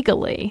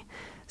illegally.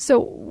 So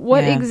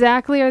what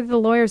exactly are the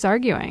lawyers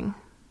arguing?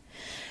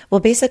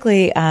 Well,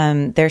 basically,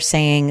 they're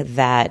saying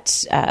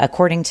that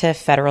according to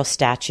federal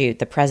statute,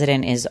 the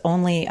president is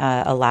only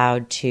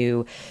allowed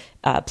to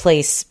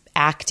place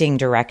acting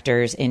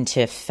directors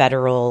into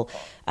federal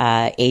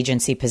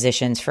agency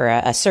positions for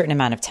a certain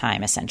amount of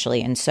time,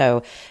 essentially. And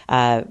so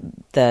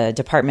the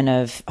Department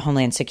of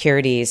Homeland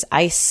Security's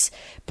ICE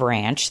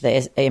branch,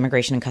 the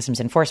Immigration and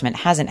Customs Enforcement,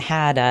 hasn't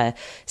had a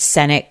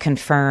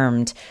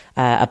Senate-confirmed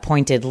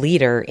appointed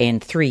leader in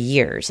 3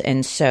 years.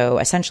 And so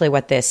essentially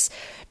what this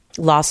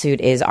lawsuit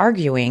is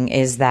arguing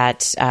is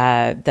that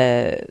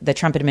the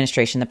Trump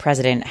administration, the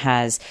president,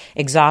 has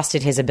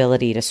exhausted his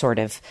ability to sort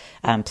of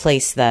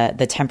place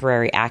the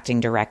temporary acting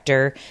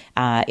director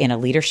in a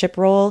leadership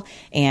role.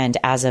 And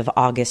as of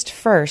August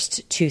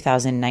 1st,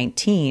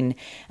 2019,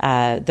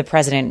 the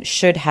president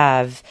should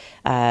have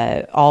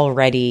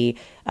already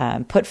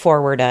put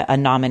forward a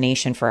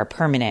nomination for a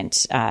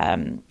permanent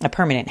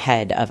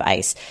head of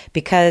ICE.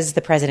 Because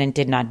the president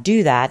did not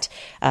do that,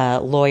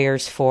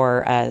 lawyers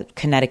for a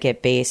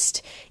Connecticut-based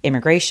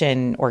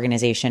immigration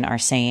organization are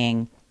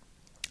saying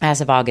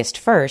as of August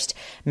 1st,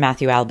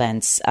 Matthew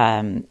Albence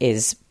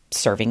is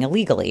serving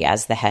illegally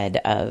as the head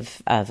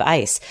of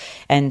ICE.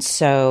 And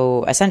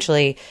so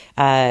essentially,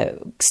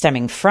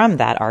 stemming from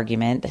that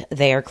argument,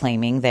 they are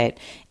claiming that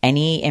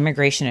any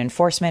immigration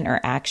enforcement or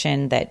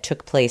action that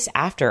took place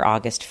after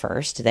August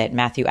 1st that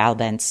Matthew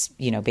Albence,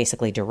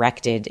 basically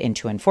directed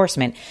into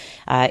enforcement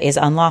is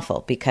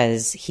unlawful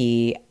because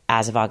he,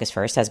 as of August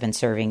 1st, has been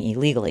serving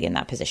illegally in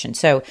that position.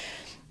 So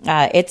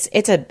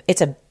it's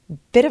a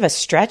bit of a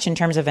stretch in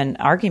terms of an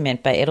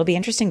argument, but it'll be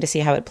interesting to see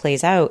how it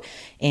plays out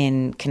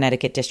in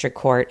Connecticut District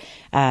Court.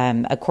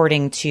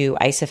 According to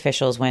ICE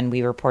officials, when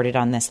we reported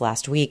on this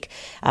last week,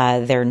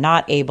 they're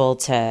not able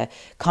to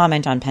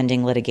comment on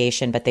pending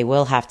litigation, but they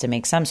will have to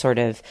make some sort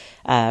of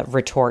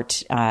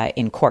retort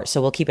in court.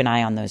 So we'll keep an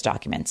eye on those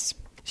documents.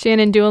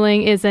 Shannon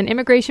Dooling is an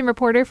immigration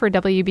reporter for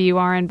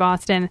WBUR in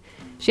Boston.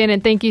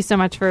 Shannon, thank you so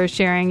much for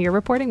sharing your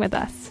reporting with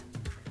us.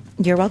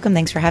 You're welcome.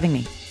 Thanks for having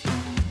me.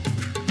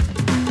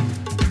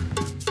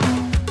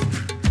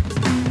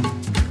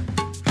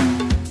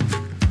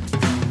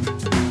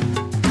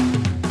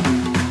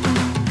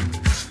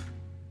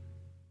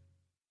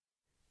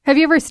 Have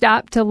you ever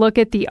stopped to look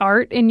at the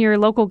art in your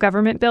local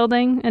government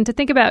building and to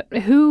think about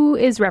who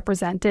is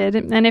represented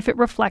and if it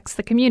reflects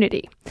the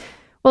community?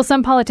 Well,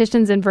 some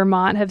politicians in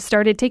Vermont have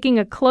started taking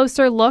a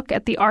closer look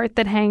at the art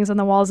that hangs on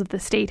the walls of the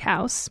State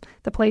House,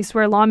 the place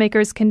where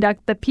lawmakers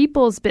conduct the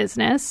people's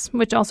business,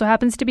 which also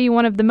happens to be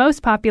one of the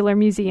most popular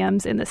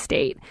museums in the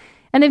state.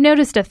 And they've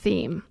noticed a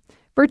theme.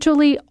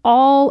 Virtually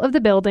all of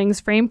the building's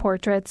framed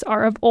portraits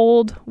are of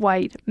old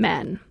white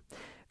men.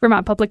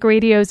 Vermont Public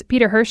Radio's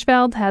Peter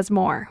Hirschfeld has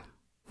more.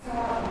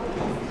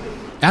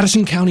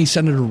 Addison County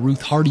Senator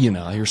Ruth Hardy and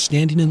I are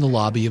standing in the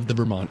lobby of the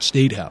Vermont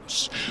State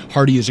House.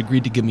 Hardy has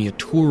agreed to give me a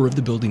tour of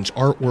the building's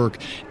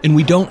artwork, and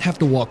we don't have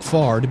to walk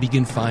far to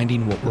begin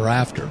finding what we're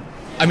after.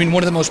 I mean,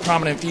 one of the most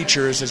prominent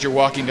features as you're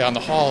walking down the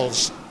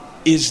halls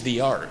is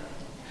the art.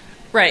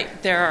 Right.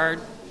 There are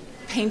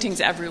paintings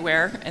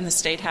everywhere in the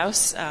State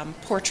House,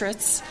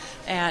 portraits,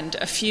 and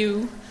a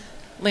few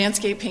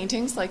landscape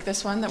paintings like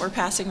this one that we're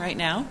passing right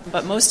now,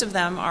 but most of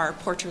them are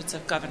portraits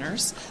of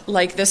governors,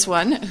 like this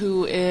one,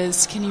 who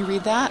is, can you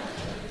read that?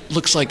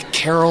 Looks like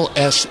Carroll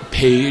S.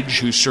 Page,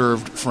 who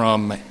served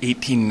from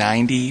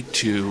 1890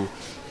 to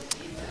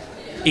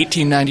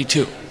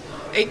 1892.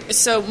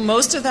 So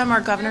most of them are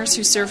governors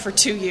who serve for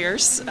 2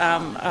 years,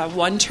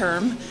 one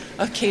term.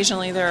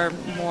 Occasionally there are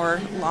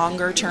more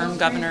longer-term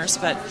governors,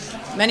 but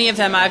many of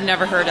them I've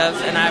never heard of,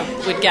 and I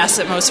would guess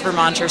that most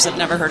Vermonters have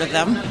never heard of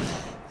them.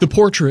 The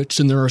portraits,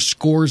 and there are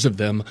scores of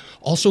them,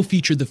 also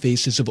feature the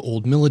faces of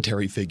old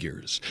military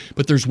figures.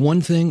 But there's one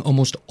thing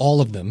almost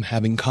all of them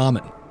have in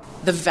common.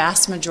 The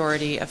vast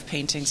majority of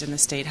paintings in the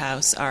State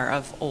House are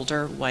of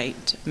older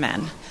white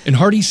men. And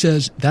Hardy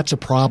says that's a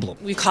problem.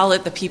 We call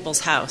it the people's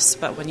house,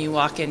 but when you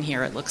walk in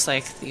here, it looks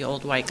like the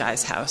old white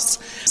guy's house.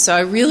 So I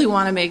really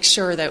want to make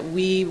sure that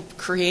we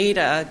create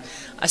a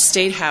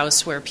State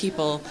House where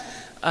people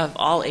of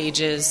all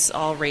ages,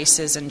 all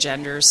races and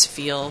genders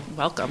feel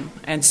welcome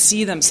and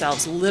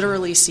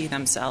literally see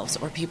themselves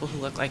or people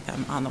who look like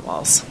them on the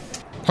walls.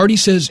 Hardy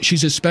says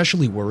she's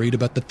especially worried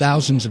about the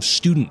thousands of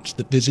students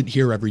that visit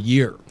here every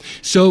year.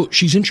 So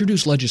she's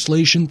introduced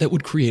legislation that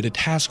would create a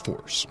task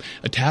force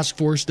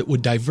that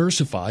would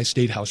diversify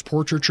State House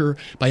portraiture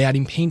by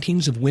adding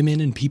paintings of women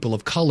and people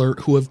of color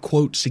who have,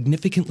 quote,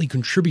 significantly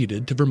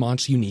contributed to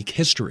Vermont's unique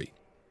history.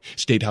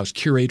 State House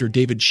curator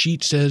David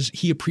Sheet says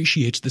he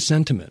appreciates the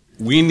sentiment.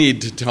 We need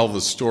to tell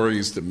the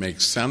stories that make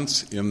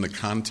sense in the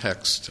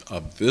context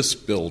of this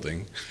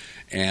building,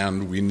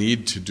 and we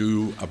need to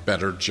do a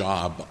better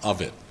job of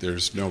it.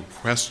 There's no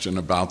question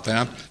about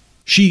that.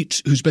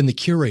 Sheets, who's been the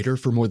curator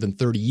for more than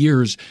 30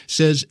 years,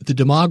 says the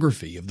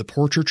demography of the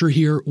portraiture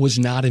here was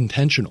not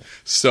intentional.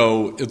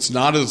 So it's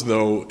not as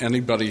though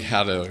anybody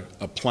had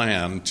a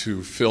plan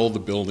to fill the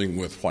building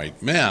with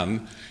white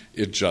men.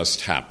 It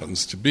just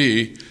happens to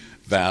be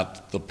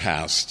that the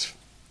past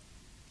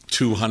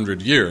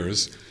 200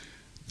 years,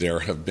 there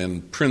have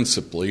been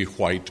principally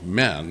white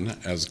men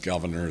as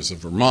governors of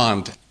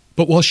Vermont.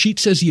 But while Sheet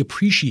says he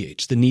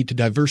appreciates the need to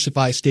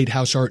diversify State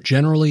House art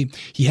generally,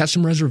 he has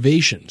some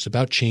reservations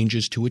about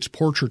changes to its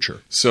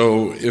portraiture.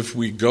 So if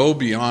we go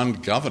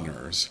beyond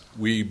governors,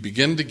 we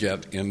begin to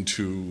get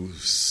into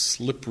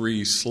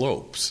slippery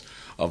slopes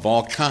of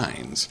all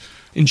kinds.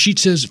 And Sheet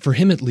says, for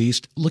him at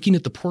least, looking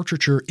at the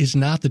portraiture is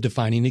not the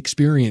defining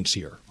experience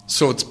here.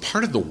 So it's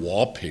part of the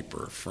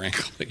wallpaper,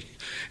 frankly.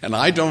 And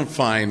I don't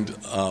find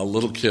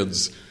little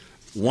kids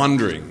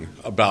wondering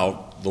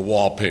about the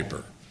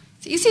wallpaper.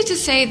 It's easy to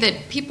say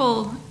that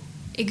people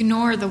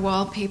ignore the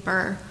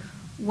wallpaper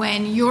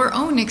when your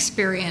own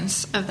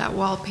experience of that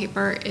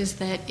wallpaper is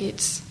that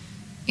it's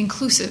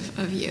inclusive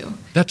of you.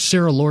 That's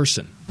Sarah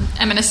Lorson.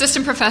 I'm an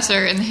assistant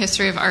professor in the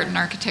History of Art and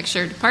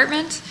Architecture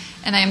department,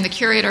 and I am the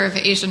curator of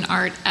Asian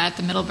art at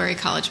the Middlebury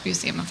College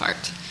Museum of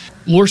Art.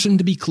 Lorson,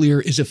 to be clear,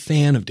 is a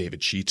fan of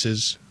David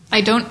Sheets's.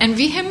 I don't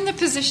envy him the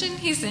position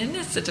he's in.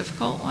 It's a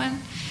difficult one.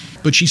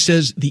 But she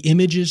says the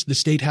images the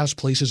State House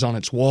places on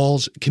its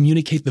walls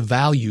communicate the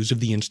values of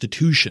the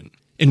institution.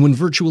 And when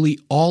virtually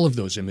all of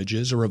those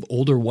images are of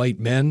older white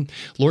men,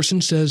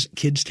 Lorson says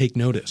kids take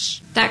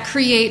notice. That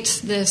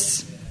creates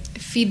this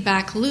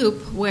feedback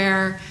loop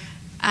where,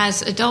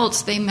 as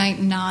adults, they might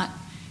not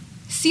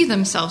see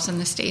themselves in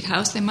the State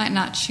House. They might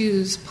not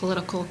choose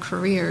political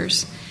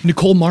careers.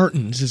 Nicole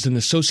Martins is an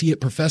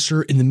associate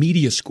professor in the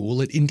media school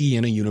at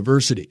Indiana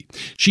University.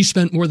 She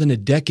spent more than a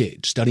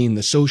decade studying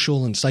the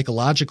social and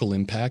psychological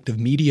impact of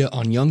media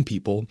on young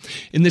people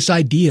and this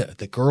idea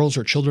that girls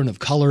or children of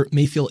color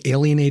may feel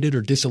alienated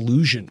or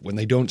disillusioned when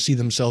they don't see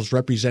themselves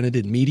represented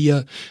in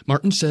media.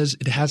 Martin says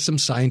it has some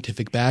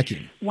scientific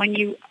backing. When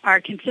you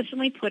are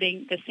consistently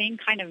putting the same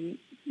kind of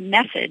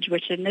message,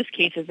 which in this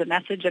case is a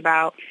message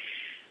about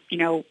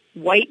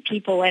white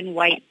people and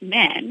white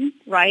men,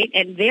 right,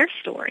 and their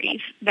stories,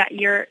 that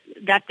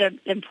the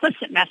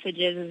implicit message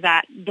is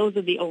that those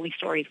are the only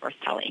stories worth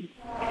telling.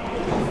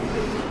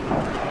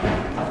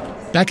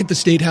 Back at the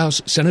State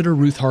House, Senator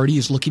Ruth Hardy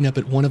is looking up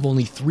at one of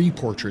only 3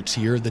 portraits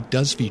here that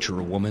does feature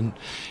a woman.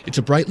 It's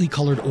a brightly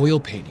colored oil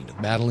painting of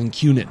Madeleine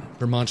Kunin,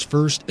 Vermont's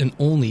first and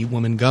only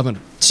woman governor.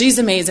 She's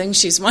amazing.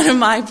 She's one of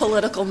my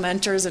political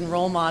mentors and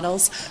role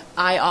models.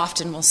 I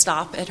often will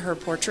stop at her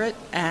portrait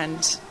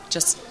and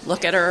just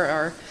look at her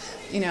or,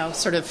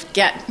 sort of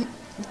get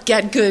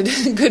good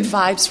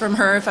vibes from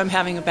her if I'm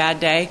having a bad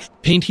day.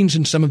 Paintings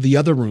in some of the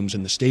other rooms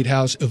in the State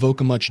House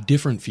evoke a much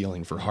different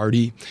feeling for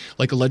Hardy,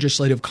 like a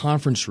legislative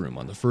conference room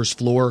on the first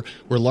floor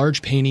where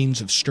large paintings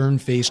of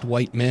stern-faced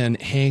white men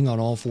hang on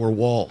all 4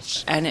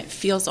 walls. And it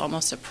feels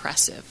almost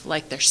oppressive,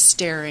 like they're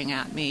staring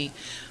at me,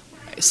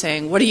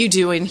 saying, "What are you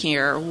doing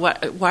here?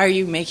 Why are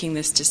you making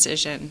this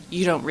decision?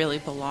 You don't really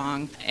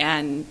belong."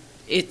 And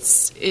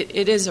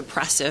it is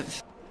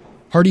oppressive.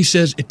 Hardy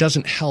says it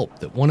doesn't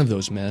help that one of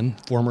those men,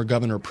 former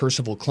Governor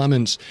Percival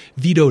Clements,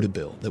 vetoed a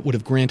bill that would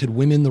have granted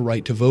women the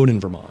right to vote in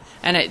Vermont.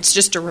 And it's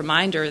just a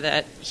reminder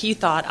that he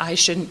thought I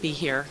shouldn't be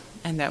here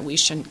and that we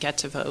shouldn't get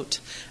to vote.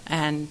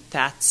 And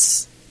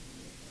that's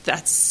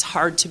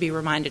hard to be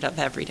reminded of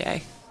every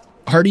day.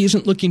 Hardy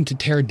isn't looking to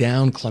tear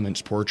down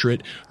Clements'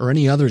 portrait, or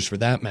any others for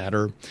that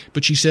matter,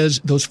 but she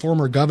says those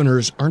former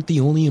governors aren't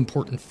the only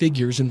important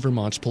figures in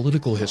Vermont's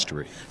political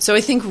history. So I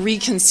think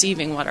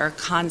reconceiving what our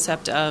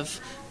concept of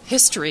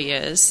history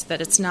is,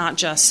 that it's not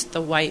just the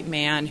white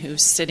man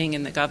who's sitting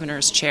in the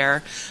governor's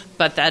chair,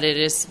 but that it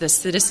is the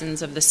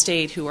citizens of the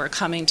state who are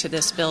coming to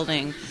this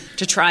building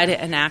to try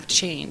to enact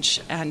change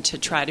and to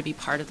try to be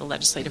part of the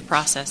legislative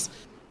process.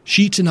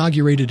 Sheetz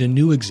inaugurated a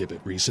new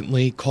exhibit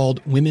recently called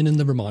Women in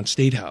the Vermont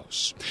State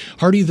House.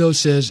 Hardy, though,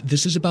 says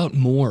this is about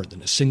more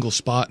than a single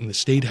spot in the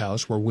State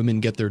House where women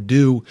get their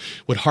due.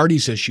 What Hardy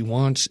says she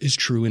wants is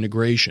true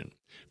integration.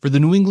 For the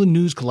New England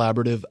News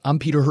Collaborative, I'm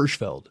Peter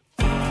Hirschfeld.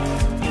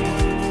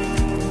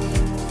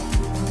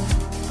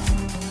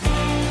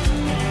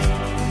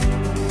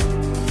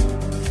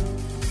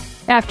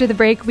 After the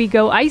break, we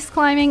go ice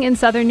climbing in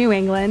southern New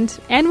England,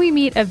 and we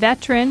meet a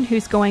veteran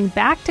who's going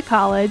back to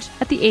college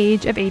at the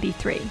age of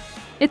 83.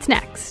 It's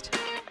next.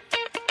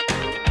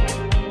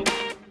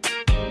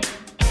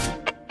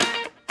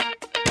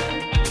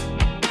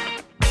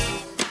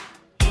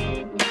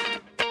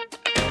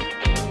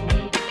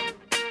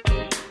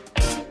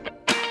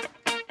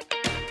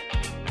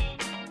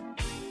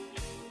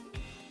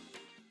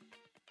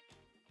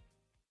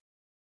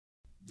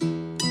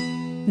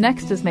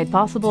 Next is made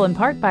possible in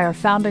part by our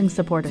founding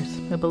supporters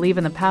who believe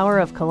in the power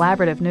of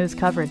collaborative news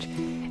coverage,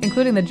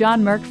 including the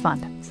John Merck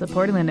Fund,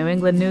 supporting the New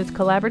England News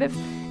Collaborative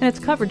and its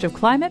coverage of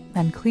climate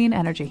and clean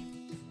energy.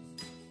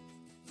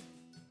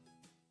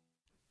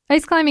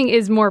 Ice climbing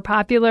is more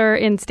popular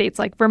in states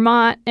like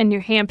Vermont and New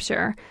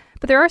Hampshire,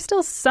 but there are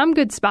still some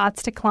good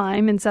spots to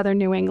climb in southern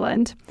New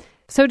England.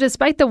 So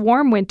despite the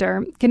warm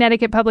winter,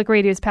 Connecticut Public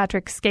Radio's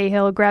Patrick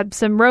Scahill grabbed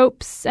some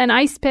ropes and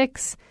ice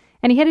picks,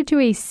 and he headed to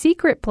a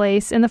secret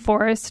place in the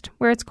forest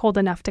where it's cold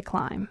enough to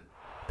climb.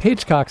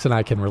 Paige Cox and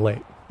I can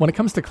relate. When it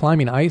comes to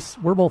climbing ice,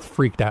 we're both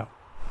freaked out.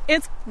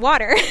 It's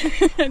water.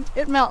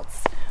 It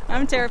melts.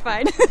 I'm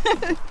terrified.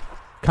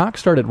 Cox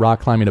started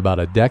rock climbing about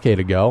a decade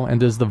ago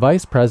and is the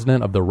vice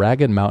president of the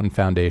Ragged Mountain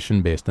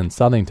Foundation based in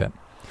Southington.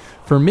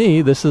 For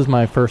me, this is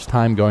my first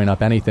time going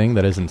up anything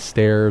that isn't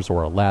stairs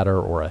or a ladder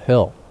or a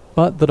hill.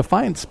 But the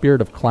defiant spirit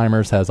of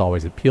climbers has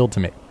always appealed to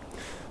me.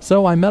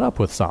 So I met up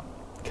with some.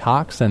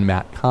 Cox and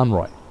Matt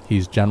Conroy.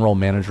 He's general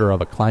manager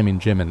of a climbing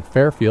gym in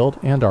Fairfield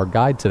and our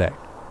guide today.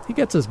 He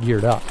gets us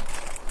geared up.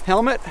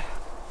 Helmet,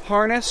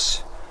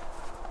 harness,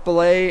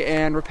 belay,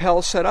 and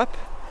rappel set up.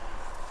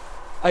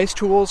 Ice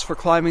tools for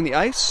climbing the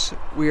ice.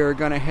 We are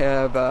going to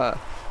have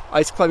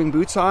ice climbing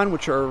boots on,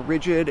 which are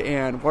rigid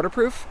and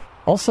waterproof.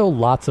 Also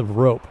lots of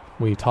rope.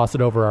 We toss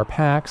it over our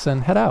packs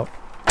and head out.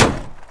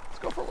 Let's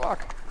go for a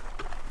walk.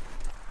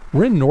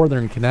 We're in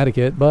northern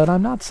Connecticut, but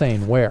I'm not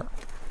saying where.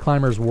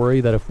 Climbers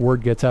worry that if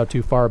word gets out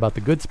too far about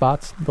the good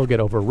spots, they'll get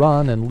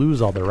overrun and lose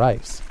all their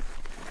ice.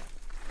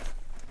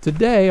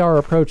 Today, our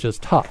approach is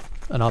tough,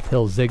 an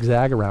uphill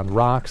zigzag around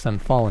rocks and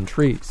fallen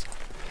trees.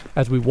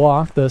 As we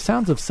walk, the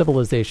sounds of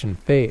civilization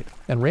fade,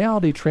 and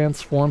reality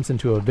transforms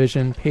into a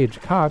vision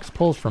Paige Cox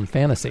pulls from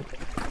fantasy.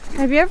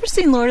 Have you ever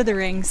seen Lord of the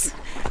Rings?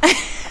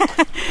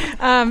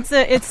 So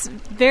it's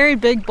very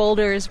big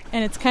boulders,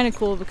 and it's kind of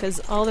cool because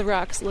all the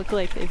rocks look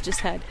like they've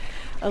just had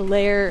a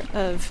layer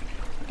of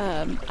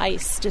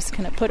ice just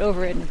kind of put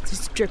over it, and it's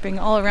just dripping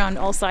all around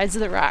all sides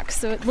of the rocks.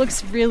 So it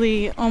looks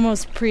really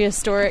almost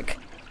prehistoric.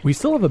 We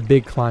still have a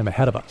big climb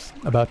ahead of us,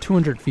 about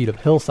 200 feet of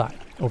hillside,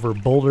 over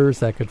boulders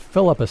that could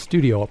fill up a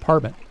studio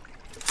apartment.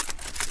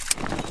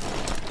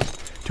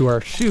 To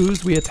our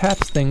shoes, we attach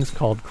things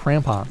called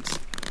crampons.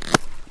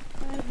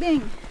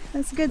 Bing.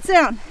 That's a good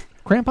sound.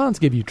 Crampons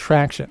give you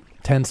traction,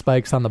 10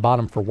 spikes on the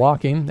bottom for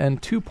walking,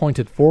 and 2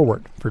 pointed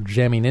forward for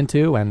jamming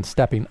into and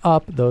stepping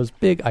up those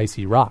big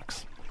icy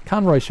rocks.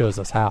 Conroy shows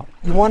us how.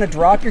 You want to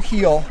drop your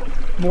heel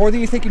more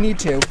than you think you need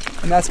to,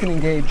 and that's going to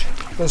engage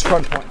those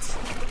front points.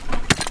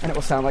 And it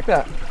will sound like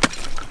that.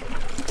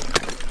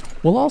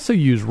 We'll also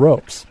use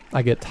ropes.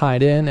 I get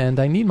tied in and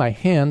I need my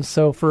hands,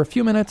 so for a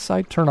few minutes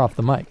I turn off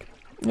the mic.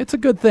 It's a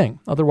good thing,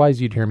 otherwise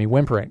you'd hear me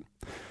whimpering.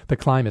 The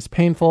climb is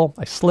painful,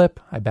 I slip,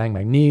 I bang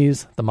my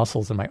knees, the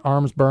muscles in my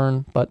arms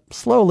burn, but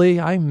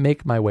slowly I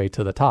make my way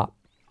to the top.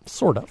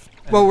 Sort of.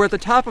 Well, we're at the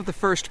top of the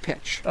first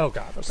pitch. Oh,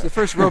 God. Okay. It's the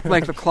first rope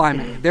length of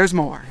climbing. There's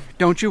more.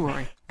 Don't you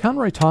worry.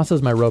 Conroy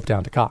tosses my rope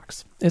down to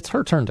Cox. It's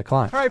her turn to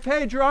climb. All right,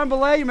 Paige, you're on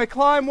belay. You may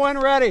climb when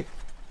ready.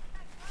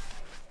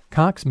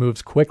 Cox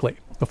moves quickly.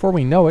 Before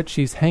we know it,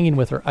 she's hanging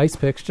with her ice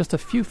picks just a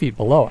few feet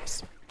below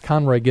us.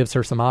 Conroy gives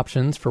her some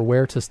options for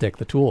where to stick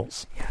the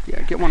tools.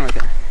 Yeah, get one right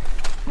there.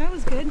 That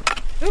was good.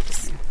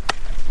 Oops.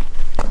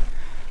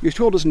 Your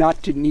tool does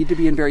not need to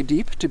be in very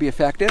deep to be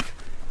effective.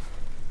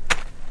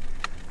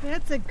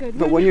 That's a good one.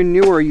 But when you're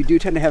newer, you do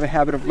tend to have a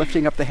habit of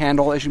lifting up the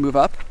handle as you move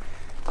up,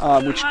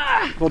 which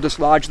will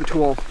dislodge the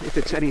tool if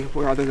it's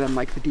anywhere other than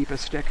like the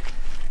deepest stick.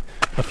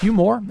 A few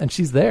more, and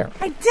she's there.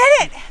 I did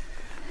it!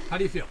 How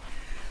do you feel?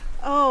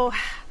 Oh,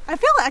 I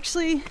feel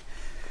actually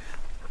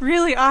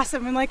really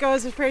awesome and like I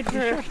was afraid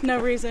for no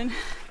reason.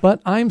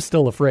 But I'm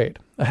still afraid.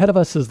 Ahead of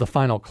us is the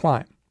final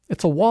climb.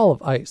 It's a wall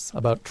of ice,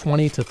 about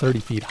 20 to 30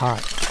 feet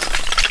high.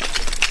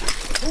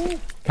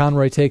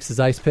 Conroy takes his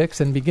ice picks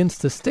and begins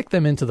to stick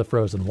them into the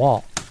frozen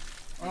wall.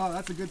 Oh,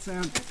 that's a good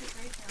sound.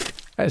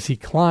 As he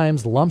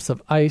climbs, lumps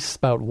of ice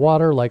spout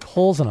water like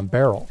holes in a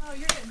barrel. Oh,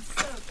 you're getting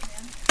soaked,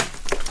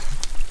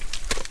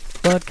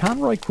 man. But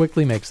Conroy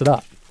quickly makes it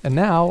up. And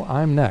now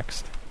I'm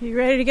next. You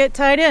ready to get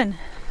tied in?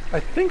 I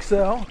think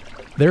so.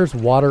 There's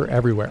water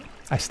everywhere.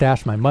 I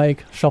stash my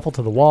mic, shuffle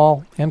to the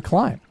wall, and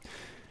climb.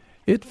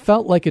 It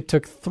felt like it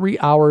took 3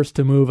 hours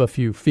to move a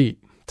few feet.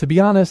 To be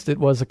honest, it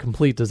was a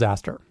complete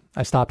disaster.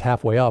 I stopped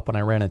halfway up when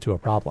I ran into a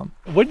problem.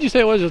 What did you say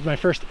it was? It was my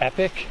first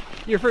epic?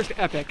 Your first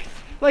epic.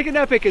 Like an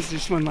epic is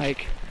just when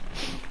like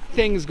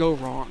things go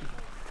wrong.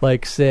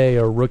 Like, say,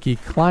 a rookie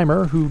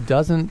climber who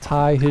doesn't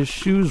tie his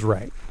shoes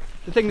right.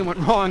 The thing that went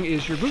wrong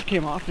is your boot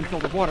came off and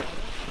filled with water.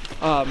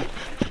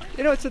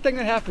 It's a thing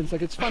that happens.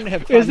 Like, it's fun to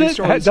have fun. Is it?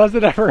 Stories. Does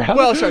it ever happen?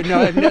 Well, sorry,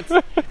 no. I mean,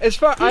 as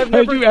far I've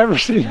never. Have you ever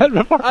seen that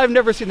before? I've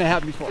never seen that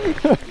happen before.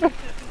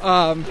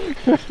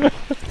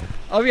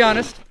 I'll be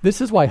honest.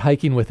 This is why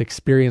hiking with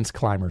experienced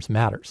climbers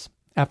matters.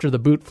 After the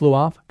boot flew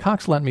off,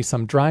 Cox lent me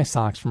some dry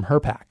socks from her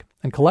pack,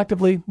 and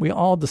collectively, we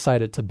all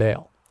decided to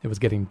bail. It was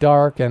getting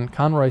dark, and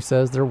Conroy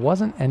says there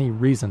wasn't any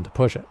reason to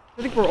push it.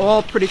 I think we're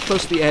all pretty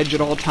close to the edge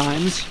at all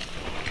times.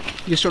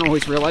 You just don't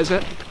always realize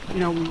it.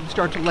 We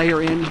start to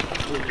layer in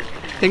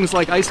things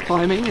like ice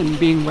climbing and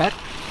being wet,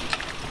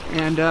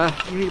 and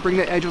we need to bring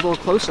the edge a little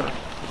closer.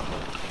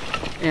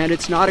 And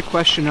it's not a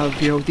question of,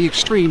 the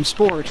extreme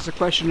sport. It's a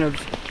question of,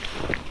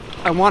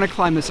 I want to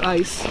climb this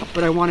ice,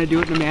 but I want to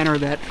do it in a manner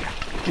that,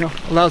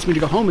 allows me to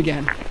go home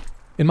again.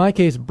 In my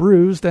case,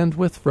 bruised and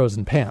with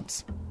frozen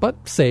pants,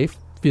 but safe,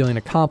 feeling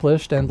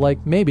accomplished, and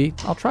like maybe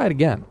I'll try it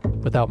again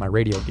without my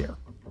radio gear.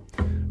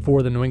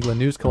 For the New England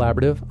News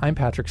Collaborative, I'm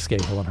Patrick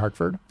Scahill in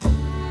Hartford.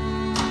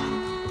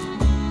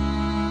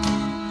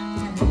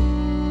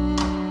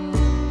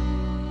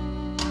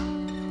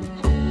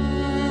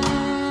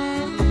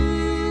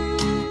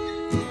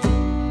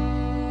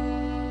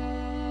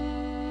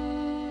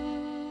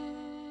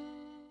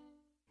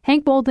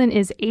 Hank Bolden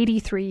is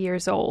 83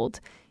 years old.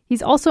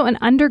 He's also an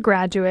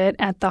undergraduate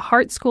at the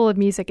Hart School of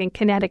Music in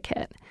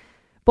Connecticut.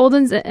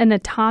 Bolden's an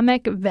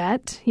atomic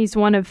vet. He's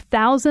one of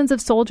thousands of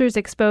soldiers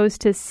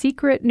exposed to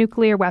secret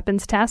nuclear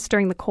weapons tests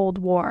during the Cold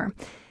War.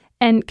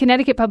 And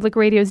Connecticut Public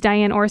Radio's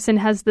Diane Orson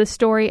has the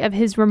story of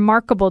his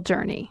remarkable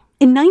journey.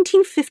 In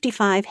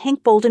 1955,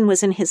 Hank Bolden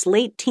was in his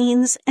late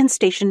teens and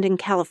stationed in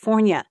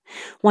California.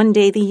 One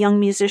day, the young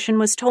musician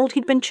was told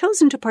he'd been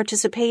chosen to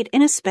participate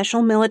in a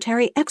special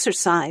military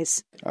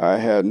exercise. I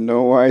had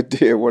no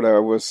idea what I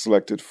was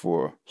selected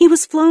for. He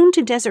was flown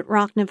to Desert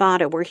Rock,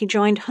 Nevada, where he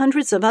joined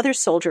hundreds of other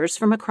soldiers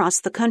from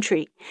across the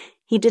country.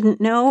 He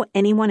didn't know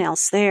anyone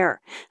else there.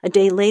 A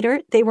day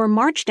later, they were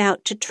marched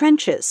out to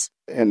trenches.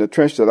 In the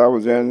trench that I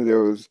was in,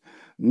 there was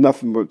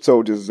nothing but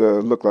soldiers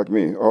looked like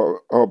me,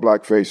 all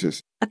black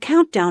faces. A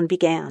countdown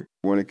began.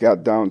 When it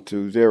got down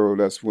to 0,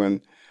 that's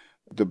when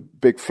the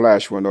big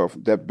flash went off.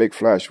 That big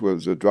flash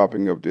was the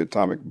dropping of the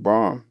atomic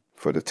bomb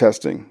for the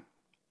testing.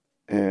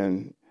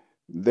 And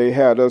they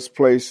had us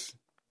placed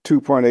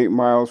 2.8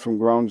 miles from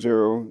ground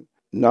zero,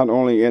 not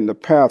only in the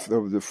path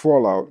of the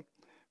fallout,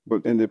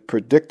 but in the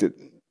predicted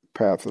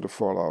path of the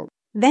fallout.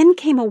 Then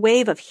came a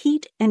wave of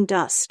heat and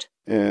dust.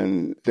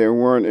 And there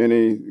weren't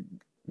any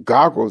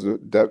goggles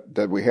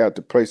that we had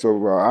to place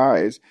over our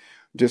eyes,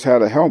 just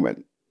had a helmet.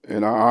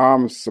 And our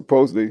arms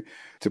supposedly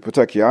to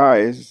protect your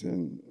eyes,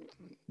 and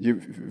you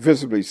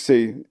visibly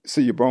see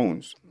your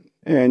bones.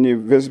 And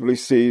you visibly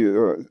see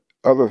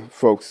other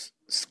folks'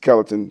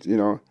 skeletons,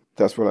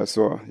 that's what I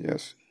saw,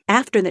 yes.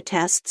 After the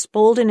tests,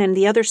 Bolden and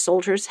the other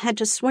soldiers had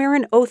to swear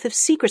an oath of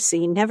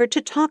secrecy never to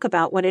talk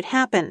about what had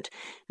happened,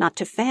 not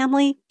to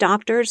family,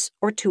 doctors,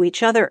 or to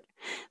each other.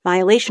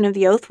 Violation of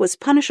the oath was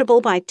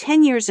punishable by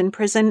 10 years in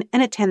prison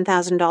and a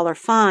 $10,000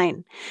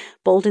 fine.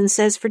 Bolden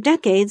says for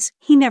decades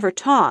he never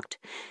talked.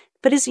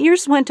 But as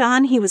years went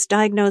on, he was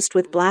diagnosed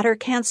with bladder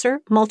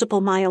cancer,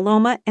 multiple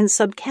myeloma, and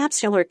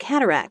subcapsular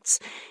cataracts.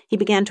 He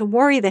began to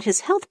worry that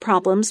his health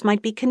problems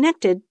might be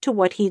connected to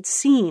what he'd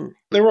seen.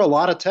 There were a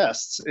lot of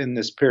tests in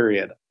this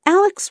period.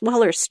 Alex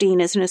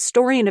Wellerstein is an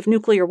historian of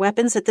nuclear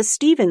weapons at the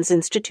Stevens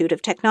Institute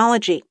of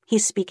Technology.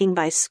 He's speaking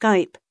by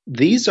Skype.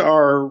 These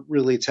are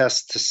really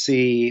tests to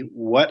see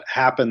what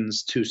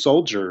happens to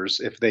soldiers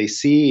if they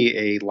see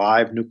a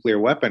live nuclear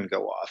weapon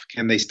go off.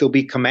 Can they still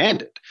be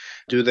commanded?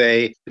 Do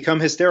they become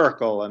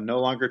hysterical and no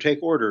longer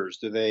take orders?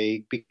 Do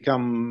they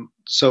become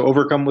so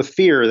overcome with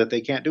fear that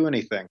they can't do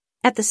anything?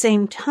 At the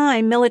same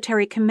time,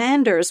 military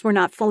commanders were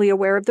not fully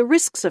aware of the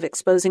risks of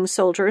exposing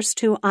soldiers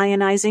to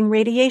ionizing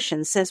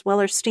radiation, says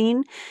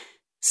Wellerstein.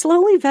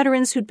 Slowly,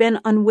 veterans who'd been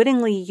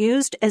unwittingly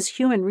used as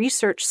human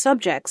research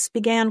subjects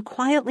began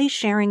quietly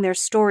sharing their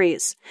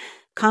stories.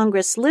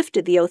 Congress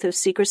lifted the oath of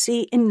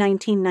secrecy in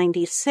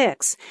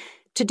 1996.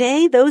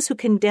 Today, those who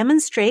can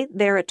demonstrate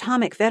they're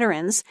atomic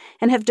veterans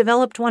and have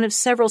developed one of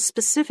several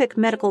specific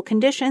medical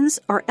conditions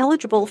are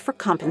eligible for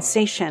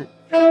compensation.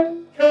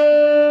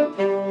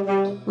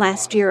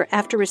 Last year,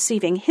 after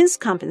receiving his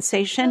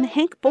compensation,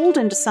 Hank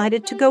Bolden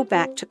decided to go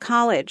back to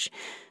college.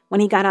 When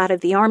he got out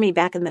of the Army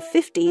back in the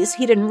 50s,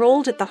 he'd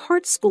enrolled at the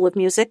Hart School of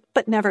Music,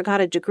 but never got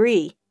a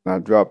degree. I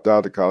dropped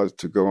out of college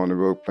to go on the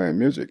road playing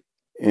music.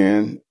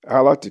 And I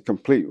like to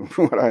complete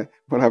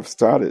what I've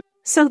started.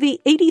 So the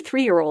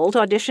 83-year-old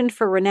auditioned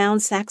for renowned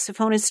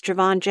saxophonist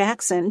Javon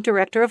Jackson,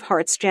 director of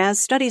Hart's Jazz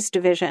Studies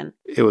Division.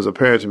 It was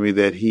apparent to me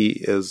that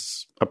he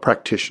is a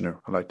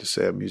practitioner, I like to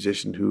say, a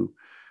musician who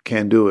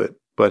can do it,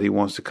 but he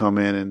wants to come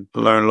in and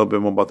learn a little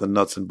bit more about the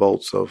nuts and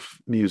bolts of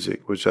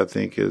music, which I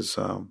think is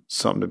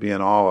something to be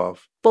in awe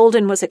of.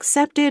 Bolden was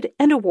accepted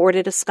and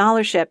awarded a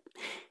scholarship.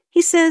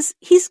 He says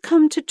he's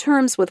come to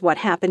terms with what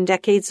happened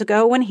decades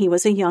ago when he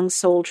was a young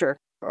soldier.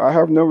 I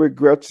have no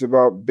regrets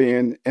about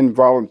being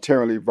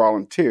involuntarily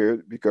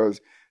volunteered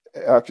because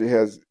it actually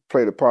has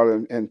played a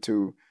part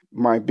into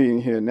my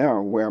being here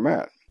now where I'm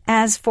at.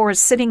 As for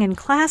sitting in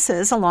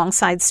classes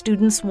alongside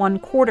students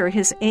 1/4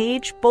 his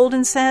age,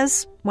 Bolden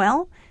says,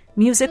 well,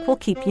 music will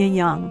keep you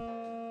young.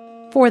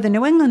 For the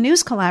New England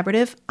News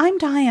Collaborative, I'm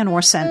Diane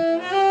Orson.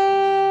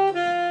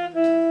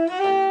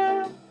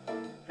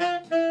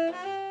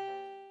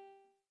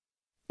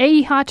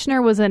 A.E.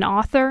 Hotchner was an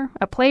author,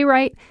 a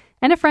playwright,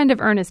 and a friend of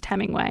Ernest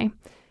Hemingway.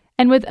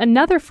 And with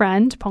another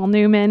friend, Paul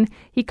Newman,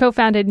 he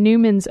co-founded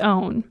Newman's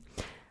Own.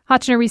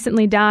 Hotchner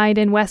recently died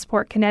in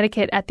Westport,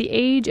 Connecticut at the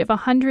age of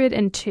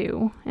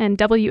 102, and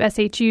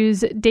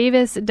WSHU's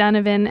Davis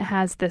Donovan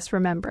has this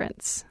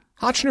remembrance.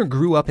 Hotchner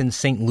grew up in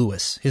St.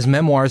 Louis. His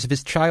memoirs of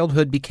his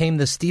childhood became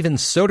the Steven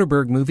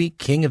Soderbergh movie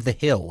King of the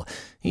Hill.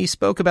 He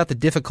spoke about the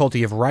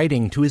difficulty of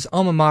writing to his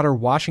alma mater,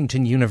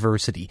 Washington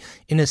University,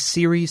 in a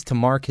series to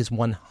mark his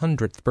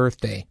 100th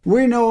birthday.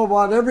 We know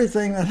about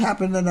everything that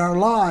happened in our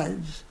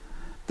lives.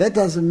 That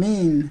doesn't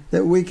mean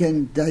that we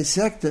can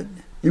dissect it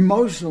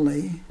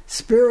emotionally,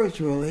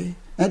 spiritually,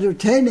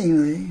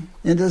 entertainingly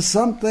into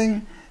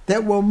something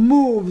that will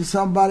move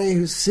somebody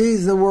who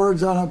sees the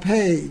words on a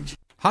page.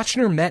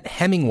 Hotchner met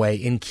Hemingway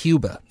in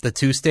Cuba. The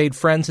two stayed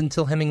friends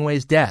until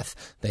Hemingway's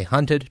death. They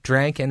hunted,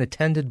 drank, and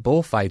attended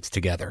bullfights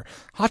together.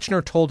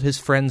 Hotchner told his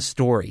friend's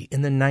story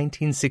in the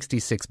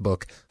 1966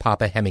 book,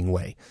 Papa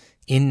Hemingway.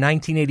 In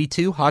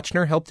 1982,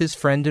 Hotchner helped his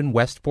friend and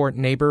Westport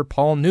neighbor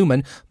Paul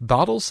Newman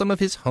bottle some of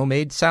his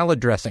homemade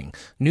salad dressing.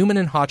 Newman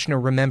and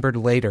Hotchner remembered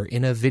later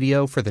in a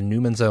video for the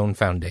Newman's Own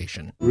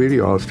Foundation. Really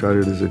all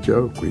started as a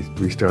joke.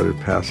 We started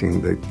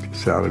passing the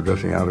salad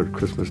dressing out at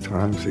Christmas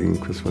time, singing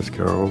Christmas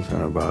carols,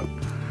 and about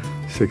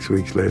 6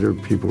 weeks later,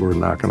 people were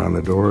knocking on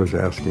the doors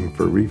asking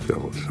for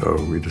refills,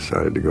 so we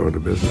decided to go into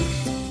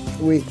business.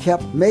 We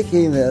kept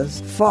making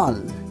this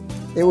fun.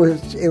 It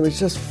was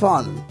just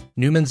fun.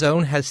 Newman's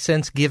Own has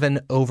since given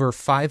over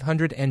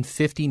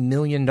 $550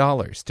 million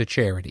to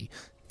charity.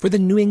 For the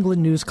New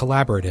England News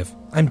Collaborative,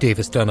 I'm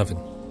Davis Donovan.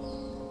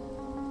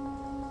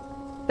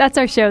 That's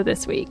our show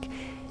this week.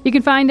 You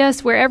can find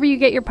us wherever you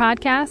get your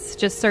podcasts.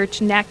 Just search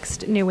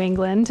Next New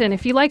England. And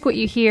if you like what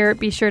you hear,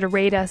 be sure to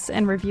rate us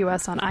and review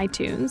us on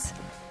iTunes.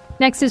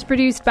 Next is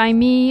produced by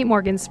me,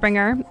 Morgan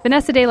Springer.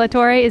 Vanessa De La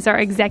Torre is our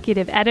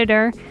executive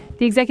editor.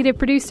 The executive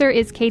producer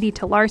is Katie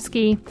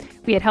Tolarski.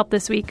 We had help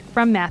this week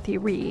from Matthew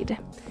Reed.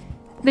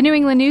 The New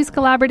England News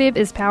Collaborative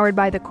is powered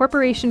by the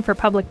Corporation for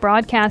Public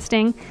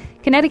Broadcasting,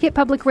 Connecticut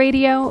Public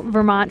Radio,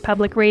 Vermont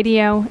Public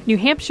Radio, New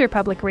Hampshire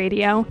Public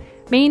Radio,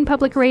 Maine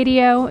Public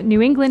Radio,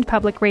 New England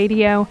Public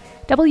Radio,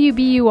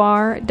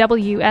 WBUR,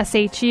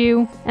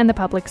 WSHU, and the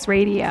Public's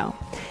Radio.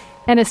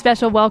 And a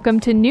special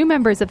welcome to new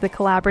members of the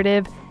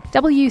collaborative,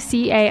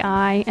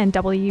 WCAI and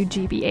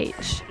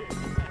WGBH.